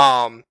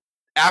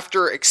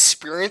 After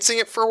experiencing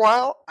it for a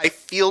while, I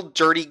feel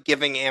dirty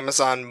giving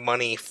Amazon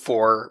money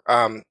for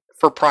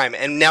Prime,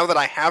 and now that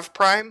I have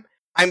Prime,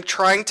 I'm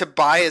trying to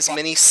buy as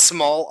many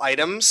small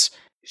items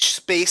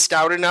spaced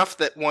out enough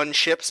that one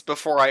ships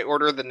before I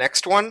order the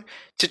next one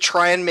to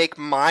try and make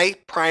my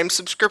Prime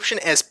subscription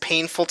as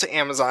painful to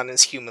Amazon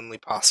as humanly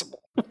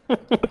possible.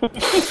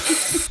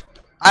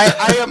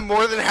 I am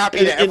more than happy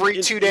to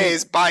every 2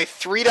 days buy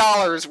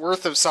 $3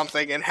 worth of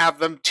something and have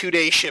them 2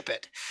 days ship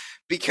it,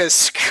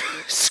 because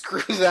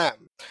screw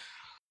them.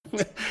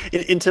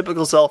 In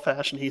typical Zell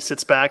fashion, he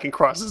sits back and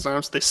crosses his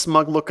arms with a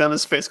smug look on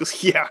his face.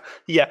 Goes,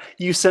 yeah,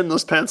 you send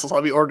those pencils,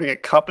 I'll be ordering a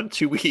cup in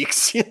 2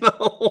 weeks. You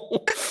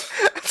know,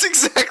 that's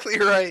exactly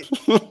right.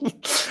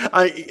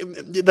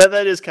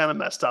 That is kind of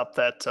messed up.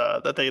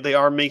 That they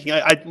are making.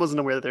 I wasn't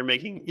aware that they're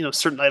making, you know,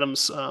 certain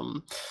items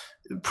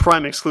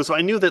Prime exclusive.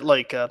 I knew that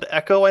like the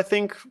Echo, I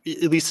think,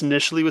 at least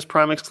initially was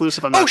Prime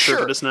exclusive. I'm not sure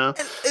if it is now,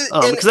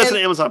 because that's an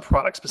Amazon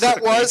product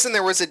specifically. That was, and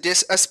there was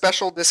a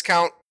special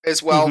discount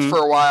as well for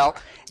a while.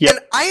 Yep. And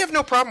I have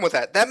no problem with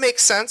that. That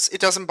makes sense. It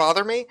doesn't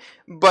bother me.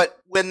 But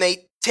when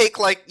they take,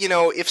 like, you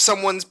know, if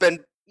someone's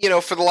been, you know,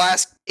 for the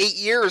last 8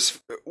 years,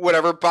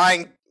 whatever,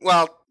 buying,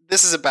 well,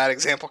 this is a bad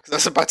example because I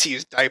was about to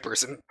use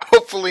diapers, and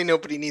hopefully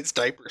nobody needs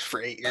diapers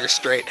for 8 years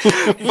straight.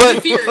 But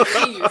if you're a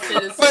senior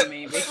citizen,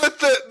 maybe. But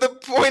the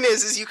point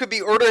is you could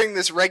be ordering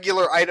this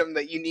regular item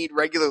that you need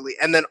regularly,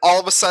 and then all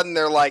of a sudden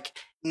they're like,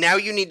 now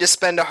you need to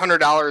spend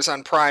 $100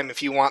 on Prime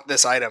if you want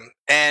this item,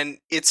 and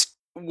it's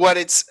what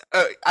it's.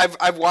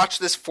 I've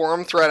watched this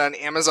forum thread on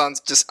Amazon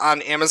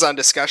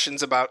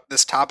discussions about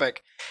this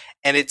topic,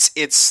 and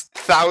it's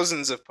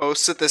thousands of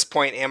posts at this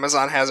point.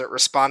 Amazon hasn't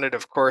responded,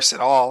 of course, at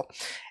all.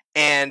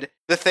 And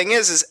the thing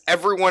is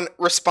everyone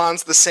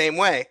responds the same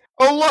way.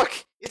 Oh,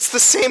 look, it's the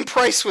same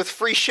price with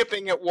free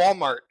shipping at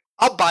Walmart.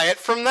 I'll buy it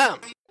from them.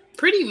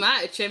 Pretty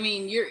much. I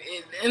mean,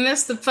 and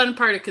that's the fun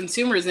part of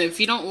consumers. And if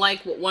you don't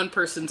like what one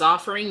person's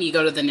offering, you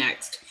go to the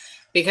next.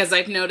 Because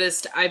I've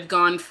noticed I've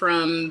gone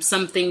from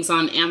some things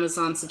on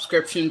Amazon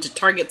subscription to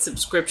Target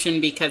subscription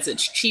because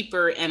it's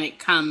cheaper and it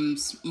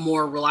comes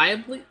more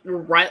reliable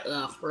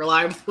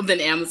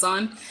than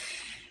Amazon.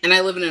 And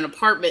I live in an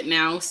apartment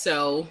now,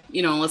 so,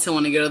 you know, unless I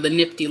want to go to the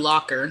nifty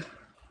locker.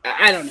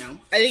 I don't know.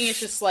 I think it's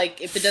just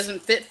like, if it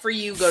doesn't fit for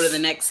you, go to the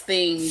next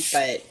thing,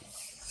 but...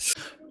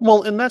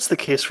 Well, and that's the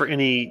case for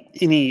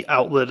any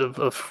outlet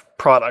of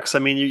products. I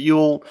mean,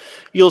 you'll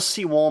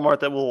see Walmart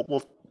that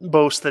will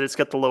boast that it's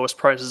got the lowest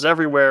prices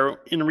everywhere.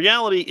 In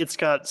reality, it's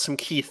got some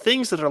key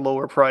things that are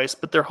lower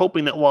priced, but they're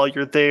hoping that while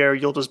you're there,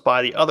 you'll just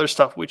buy the other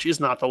stuff, which is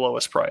not the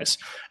lowest price.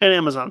 And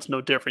Amazon's no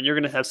different. You're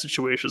going to have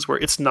situations where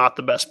it's not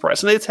the best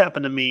price. And it's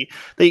happened to me.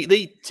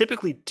 They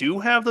typically do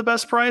have the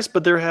best price,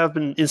 but there have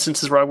been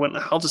instances where I went,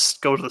 I'll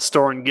just go to the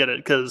store and get it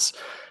because,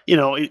 you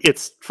know,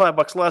 it's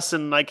 $5 less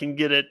and I can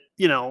get it,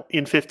 you know,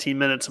 in 15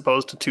 minutes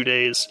opposed to 2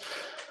 days.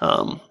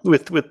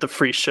 With the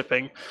free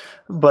shipping.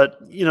 But,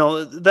 you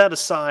know, that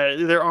aside,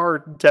 there are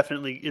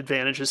definitely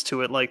advantages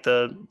to it. Like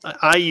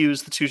I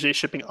use the Tuesday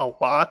shipping a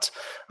lot.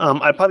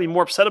 I'd probably be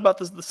more upset about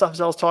the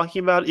stuff I was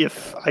talking about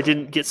if I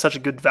didn't get such a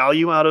good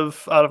value out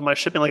of my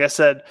shipping. Like I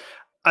said,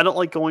 I don't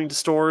like going to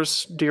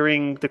stores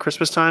during the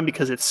Christmas time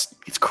because it's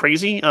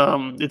crazy.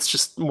 It's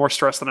just more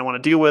stress than I want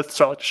to deal with.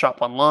 So I like to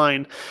shop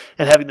online,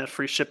 and having that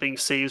free shipping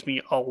saves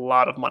me a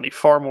lot of money,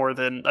 far more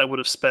than I would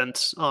have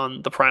spent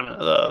on the Prime,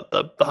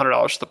 the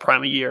 $100 for the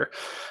Prime a year.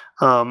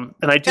 And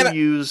I do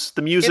use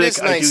the music. It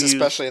is nice,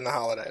 especially in the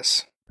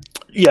holidays.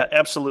 Yeah,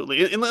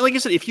 absolutely. And like I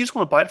said, if you just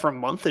want to buy it for a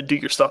month and do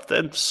your stuff,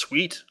 then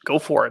sweet, go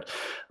for it.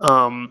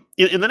 And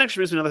that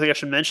actually brings me another thing I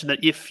should mention, that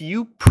if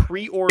you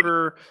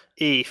pre-order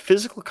a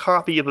physical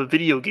copy of a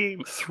video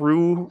game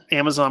through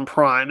Amazon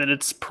Prime and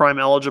it's Prime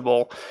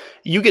eligible,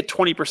 you get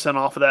 20%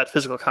 off of that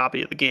physical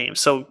copy of the game.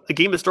 So a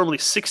game that's normally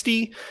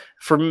 $60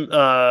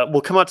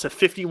 will come out to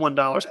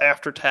 $51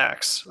 after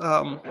tax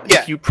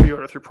if you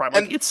pre-order through Prime.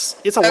 Like, it's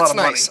a lot of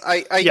nice.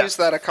 money. I used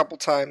that a couple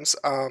times.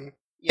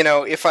 You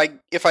know, if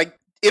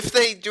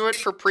they do it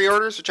for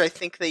pre-orders, which I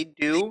think they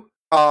do,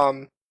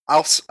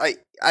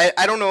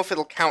 I don't know if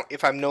it'll count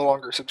if I'm no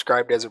longer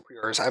subscribed as a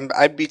pre-orders.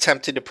 I'd be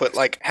tempted to put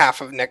like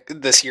half of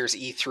this year's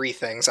E3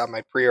 things on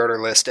my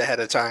pre-order list ahead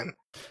of time.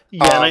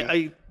 Yeah, and I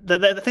think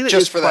that just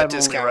is for Prime that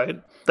discount, only,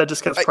 right? That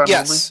discount's Prime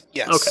yes, only.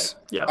 Yes.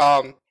 Okay.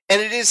 Yeah.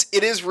 And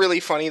it is really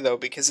funny though,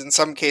 because in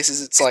some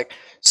cases it's like,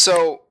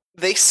 so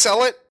they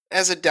sell it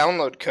as a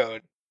download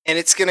code, and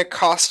it's going to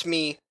cost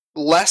me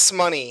less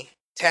money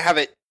to have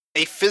a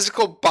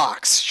physical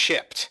box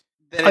shipped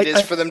than it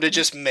is for them to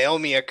just mail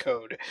me a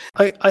code.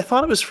 I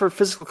thought it was for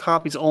physical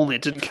copies only.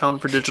 It didn't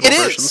count for digital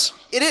versions.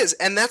 It is,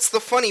 and that's the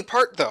funny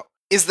part though,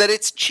 is that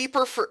it's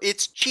cheaper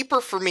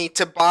for me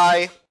to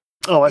buy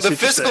the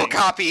physical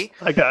copy.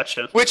 I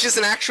gotcha. Which is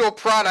an actual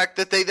product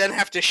that they then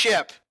have to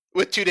ship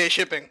with 2-day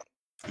shipping.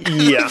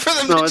 Yeah,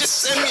 for them to just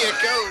send me a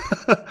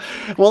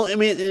code. Well, I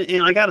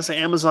mean, I gotta say,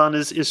 Amazon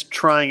is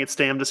trying its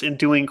damnedest and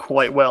doing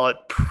quite well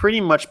at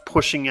pretty much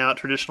pushing out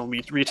traditional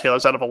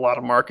retailers out of a lot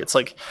of markets.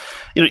 Like,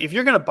 if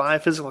you're gonna buy a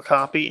physical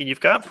copy and you've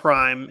got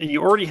Prime and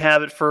you already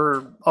have it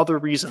for other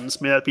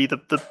reasons, may that be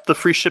the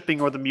free shipping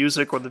or the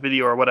music or the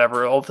video or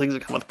whatever, all the things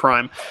that come with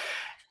Prime.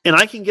 And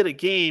I can get a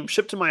game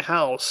shipped to my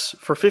house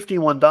for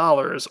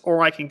 $51,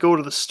 or I can go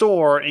to the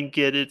store and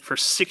get it for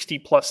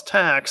 $60 plus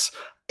tax.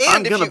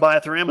 I'm going to buy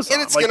it through Amazon.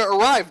 And it's going to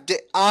arrive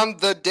on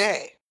the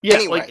day. Yeah,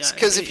 anyways,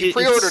 because if you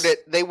pre-ordered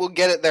it, they will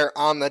get it there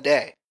on the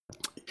day.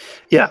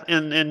 Yeah,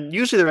 and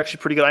usually they're actually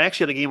pretty good. I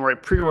actually had a game where I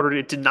pre-ordered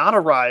it, did not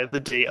arrive the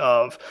day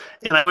of,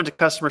 and I went to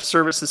customer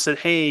service and said,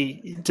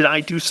 hey, did I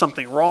do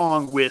something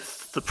wrong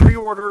with the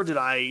pre-order? Did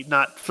I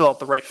not fill out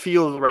the right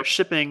field, the right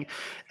shipping?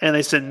 And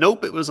they said,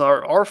 nope, it was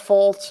our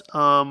fault.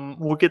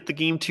 We'll get the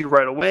game to you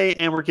right away,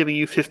 and we're giving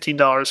you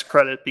 $15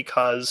 credit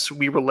because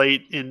we were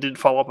late and didn't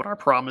follow up on our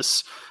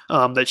promise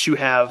that you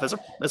have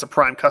as a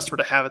Prime customer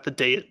to have it the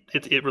day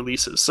it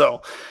releases.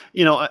 So,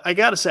 I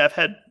got to say, I've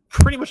had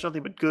pretty much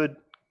nothing but good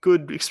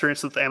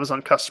experience with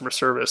Amazon customer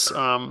service.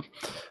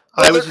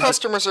 Their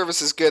customer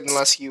service is good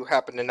unless you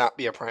happen to not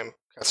be a Prime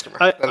customer.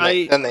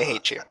 Then they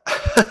hate you.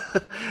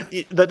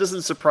 That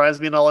doesn't surprise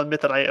me, and I'll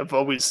admit that I have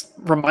always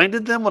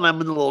reminded them when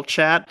I'm in the little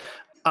chat,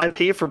 I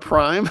pay for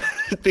Prime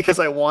because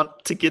I want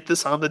to get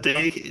this on the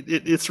day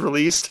it's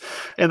released.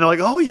 And they're like,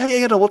 oh,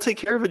 yeah, no, we'll take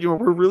care of it. We're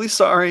really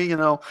sorry,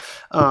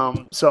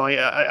 So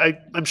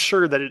I'm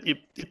sure that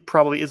it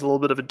probably is a little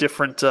bit of a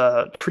different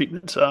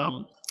treatment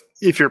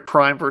if you're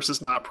Prime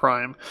versus not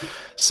Prime.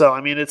 So, I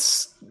mean,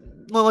 it's,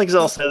 well, like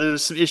Zell said,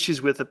 there's some issues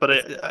with it, but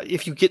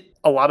if you get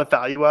a lot of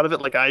value out of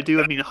it, like I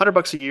do, I mean,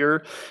 $100 a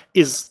year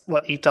is,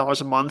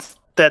 $8 a month?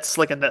 That's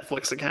like a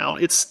Netflix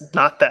account. It's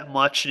not that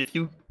much. And if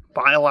you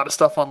buy a lot of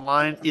stuff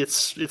online,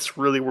 it's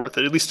really worth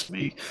it, at least to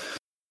me.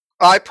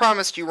 I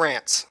promised you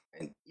rants,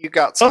 and you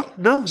got some. Oh,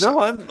 no,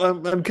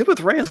 I'm good with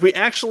rants. We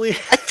actually...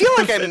 I feel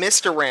like I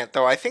missed a rant,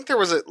 though. I think there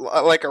was a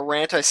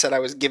rant I said I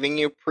was giving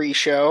you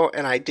pre-show,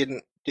 and I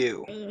didn't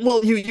do.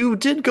 Well, you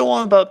did go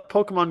on about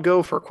Pokemon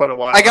Go for quite a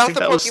while. I got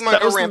the Pokemon Go rant.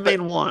 That was the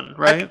main one,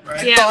 right?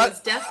 Yeah, it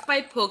was Death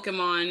by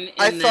Pokemon.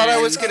 I thought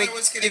I was going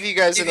to give you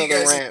guys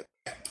another rant.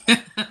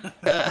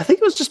 I think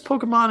it was just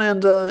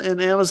Pokemon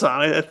and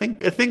Amazon. I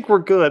think we're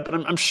good, but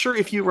I'm sure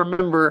if you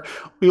remember,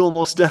 we will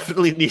most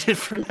definitely need it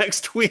for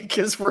next week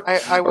as we're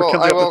coming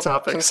up with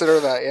topics. Consider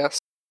that, yes.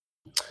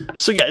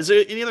 So yeah, is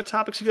there any other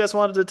topics you guys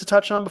wanted to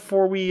touch on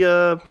before we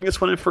bring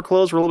this one in for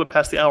close? We're a little bit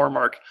past the hour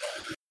mark.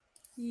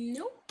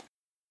 Nope.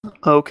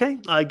 Okay,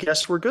 I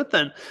guess we're good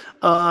then.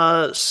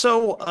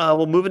 So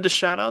we'll move into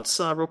shoutouts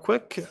real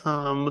quick.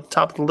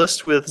 Top of the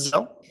list with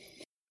Zell.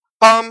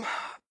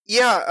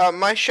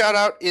 My shout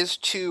out is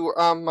to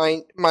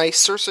my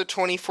Sursa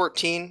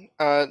 2014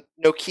 Nokia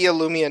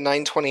Lumia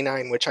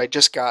 929, which I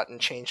just got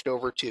and changed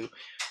over to.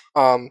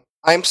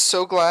 I'm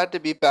so glad to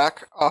be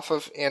back off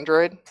of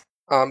Android.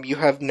 You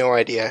have no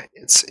idea.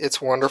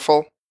 It's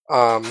wonderful.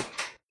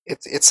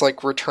 It's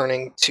like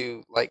returning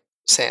to like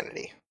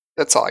sanity.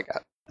 That's all I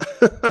got.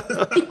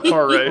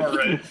 All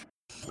right.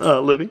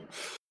 Libby?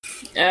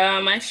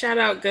 My shout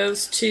out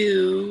goes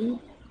to,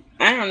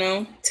 I don't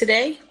know,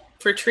 today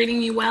for treating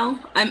me well.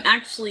 I'm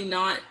actually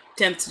not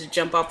tempted to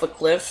jump off a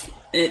cliff.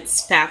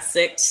 It's past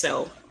 6,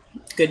 so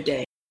good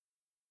day.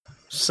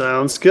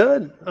 Sounds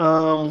good.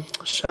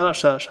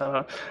 Shout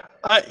out.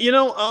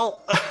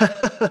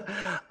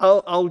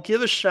 I'll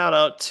give a shout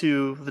out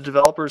to the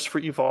developers for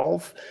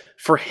Evolve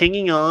for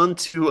hanging on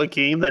to a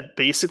game that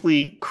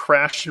basically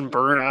crashed and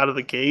burned out of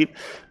the gate.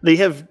 They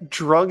have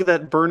drug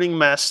that burning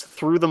mess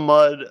through the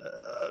mud,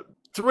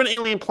 through an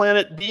alien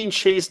planet, being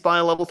chased by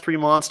a level 3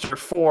 monster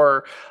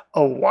for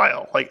a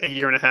while, like a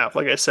year and a half,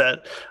 like I said,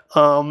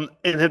 and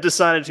have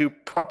decided to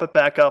prop it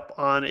back up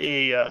on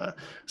a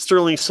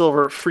sterling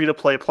silver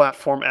free-to-play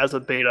platform as a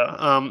beta.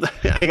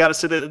 I gotta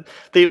say that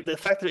the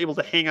fact that they're able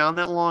to hang on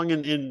that long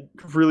and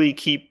really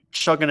keep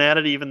chugging at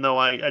it, even though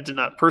I did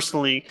not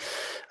personally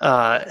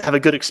have a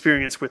good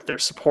experience with their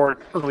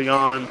support early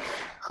on,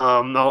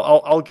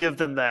 I'll give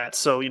them that.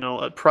 So,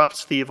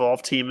 props to the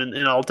Evolve team,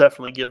 and I'll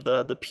definitely give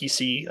the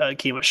PC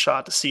game a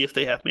shot to see if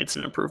they have made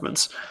some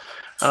improvements.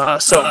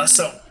 So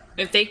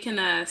if they can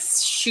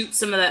shoot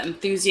some of that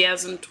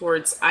enthusiasm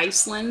towards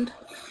Iceland,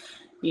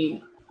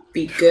 You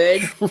be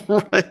good.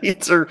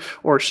 Right,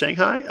 or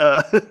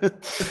Shanghai.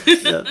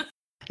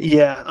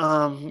 Yeah,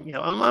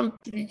 I'm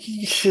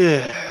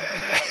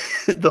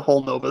the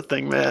whole Nova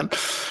thing, man.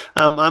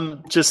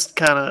 I'm just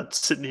kind of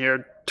sitting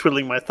here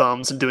twiddling my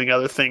thumbs and doing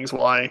other things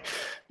while I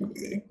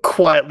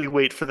quietly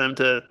wait for them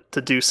to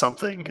do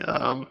something.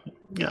 I'm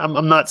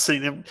not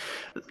sitting there.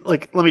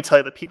 Like, let me tell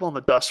you, the people on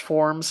the Dust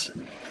forums.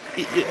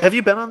 Have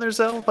you been on there,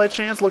 Zell, by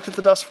chance? Looked at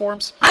the Dust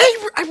forums? I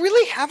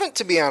really haven't,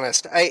 to be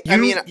honest. I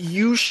mean,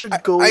 you should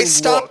go. I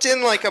stopped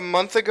in like a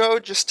month ago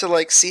just to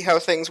like see how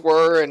things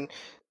were and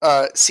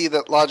see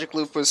that Logic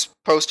Loop was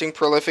posting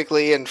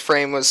prolifically and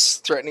Frame was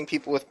threatening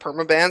people with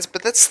permabans,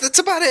 but that's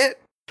about it.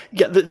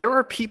 Yeah, there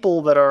are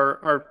people that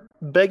are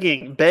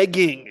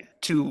begging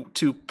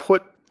to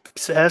put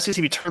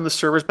SCCP turn the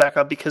servers back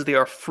up because they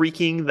are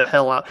freaking the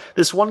hell out.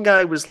 This one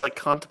guy was like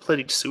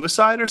contemplating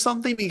suicide or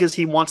something because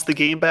he wants the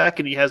game back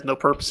and he has no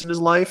purpose in his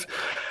life.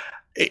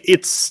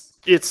 It's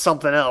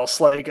something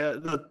else. Like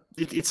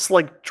it's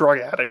like drug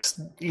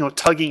addicts,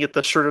 tugging at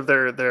the shirt of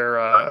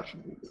their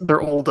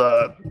old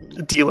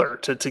dealer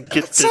to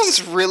get. That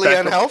sounds really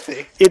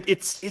unhealthy.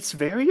 It's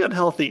very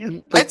unhealthy,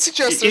 and I'd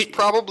suggest there's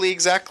probably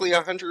exactly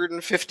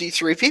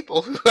 153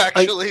 people who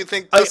actually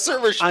think the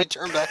server should be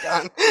turned back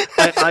on.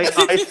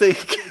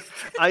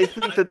 I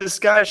think that this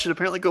guy should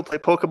apparently go play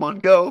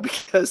Pokemon Go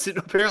because it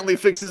apparently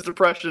fixes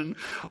depression,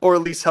 or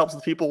at least helps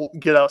people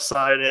get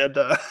outside and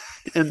do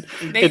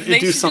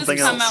something else. They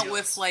should come out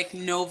with like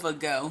Nova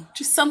Go,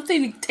 just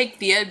something to take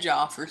the edge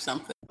off or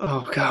something.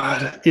 Oh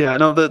God, yeah,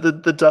 no,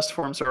 the Dust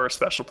forums are a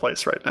special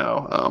place right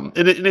now.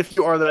 And if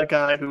you are that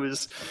guy who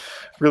is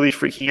really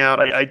freaking out,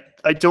 I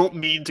don't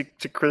mean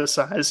to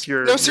criticize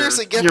your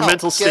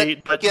mental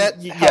state, but get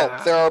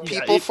help. There are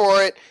people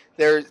for it.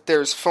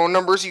 There's phone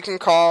numbers you can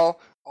call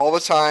all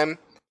the time,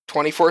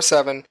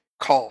 24/7.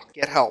 Call,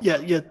 get help. Yeah.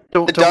 The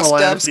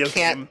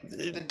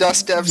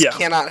Dust devs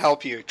cannot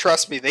help you.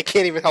 Trust me, they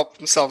can't even help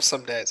themselves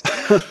some days.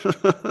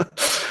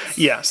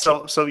 Yeah.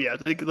 So yeah,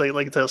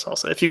 like this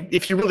also.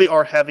 If you really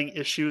are having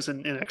issues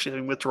and actually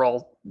having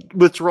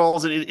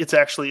withdrawals, and it's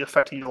actually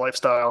affecting your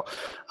lifestyle,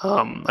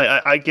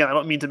 I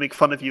don't mean to make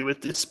fun of you.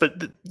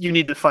 But you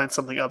need to find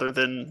something other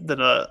than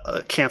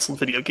a canceled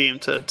video game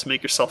to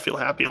make yourself feel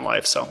happy in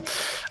life. So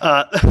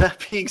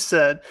that being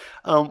said,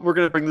 we're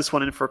going to bring this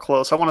one in for a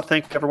close. I want to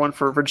thank everyone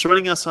for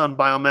joining us on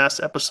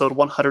Biomass episode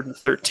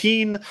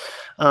 113.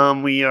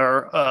 We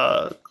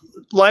are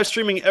live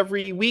streaming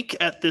every week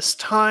at this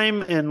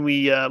time, and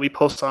we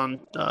post on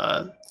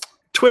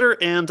Twitter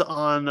and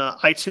on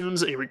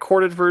iTunes a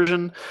recorded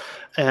version.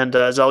 And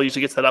Zell usually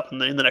gets that up in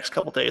the next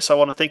couple days. So I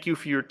want to thank you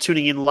for your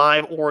tuning in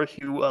live, or if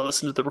you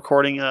listen to the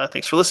recording,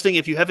 thanks for listening.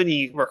 If you have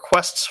any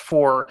requests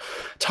for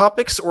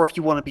topics, or if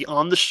you want to be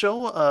on the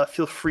show,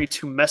 feel free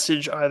to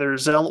message either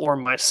Zell or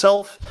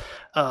myself.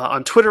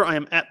 On Twitter, I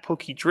am at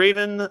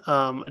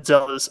PokeDraven.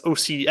 Zell is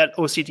at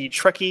OCD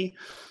Trekkie.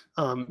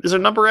 Is there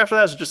a number after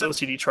that, or is it just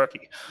OCD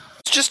Trekkie?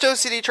 It's just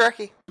OCD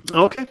Trekkie.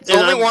 Okay.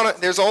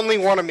 There's only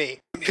one of me.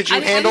 Could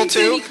you handle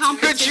two?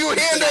 Could you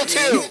handle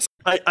two?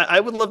 I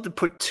would love to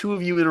put two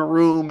of you in a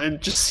room and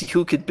just see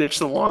who could bitch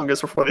the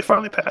longest before they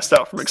finally passed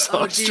out from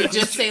exhaustion. Oh, dude,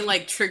 just say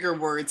like trigger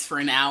words for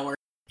an hour.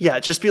 Yeah,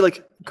 just be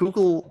like,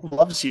 Google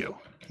loves you.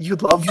 You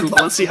love Google.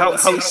 And see how he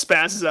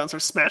spazzes out and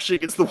starts smashing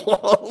against the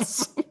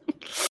walls.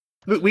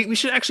 We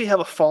should actually have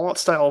a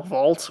Fallout-style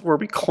vault where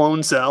we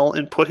clone Zell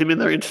and put him in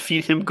there and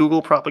feed him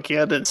Google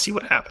propaganda and see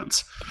what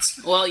happens.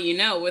 Well,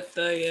 with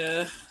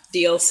the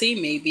DLC,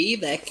 maybe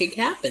that could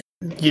happen.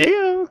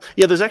 Yeah.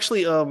 There's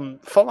actually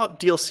Fallout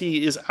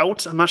DLC is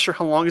out. I'm not sure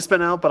how long it's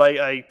been out, but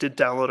I did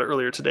download it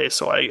earlier today,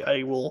 so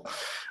I will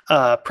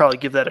probably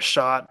give that a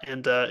shot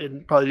and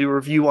probably do a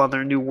review on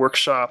their new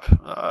workshop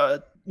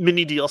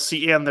mini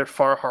DLC and their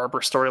Far Harbor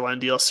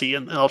storyline DLC,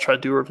 and I'll try to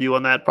do a review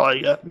on that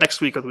probably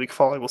next week or the week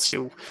following. We'll see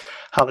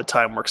how the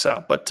time works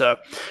out. But so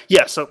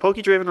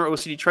PokeDraven or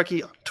OCD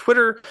Trekkie on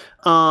Twitter,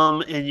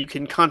 and you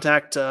can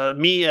contact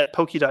me at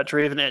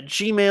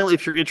poke.draven@gmail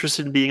if you're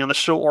interested in being on the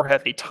show or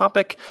have a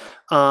topic.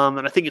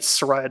 And I think it's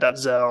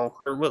Soraya.Zell.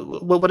 Or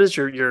what is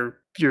your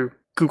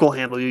Google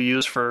handle you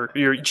use for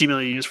your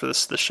Gmail you use for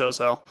this show,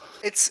 Zell?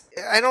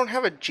 I don't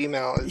have a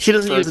Gmail. He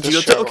doesn't use a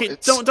Gmail. Okay,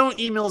 don't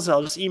email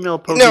Zell. Just email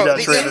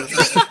poke.draven.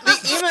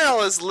 The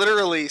email is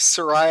literally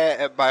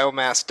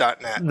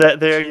soraya@biomass.net.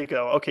 There you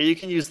go. Okay, you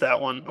can use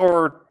that one,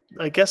 or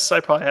I guess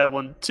I probably have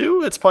one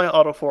too. It's probably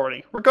auto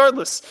forwarding.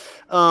 Regardless,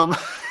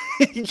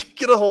 you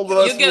get a hold of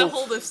us. You get a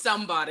hold of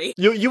somebody.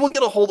 You will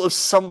get a hold of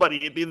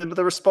somebody.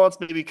 The response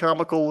may be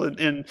comical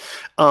and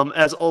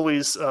as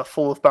always,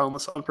 full of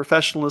boundless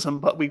unprofessionalism.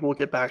 But we will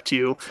get back to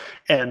you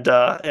and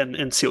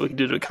see what we can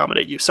do to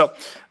accommodate you. So,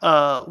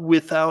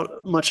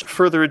 without much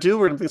further ado,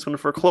 we're going to bring this one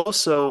for a close.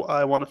 So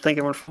I want to thank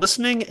everyone for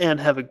listening and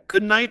have a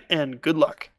good night and good luck.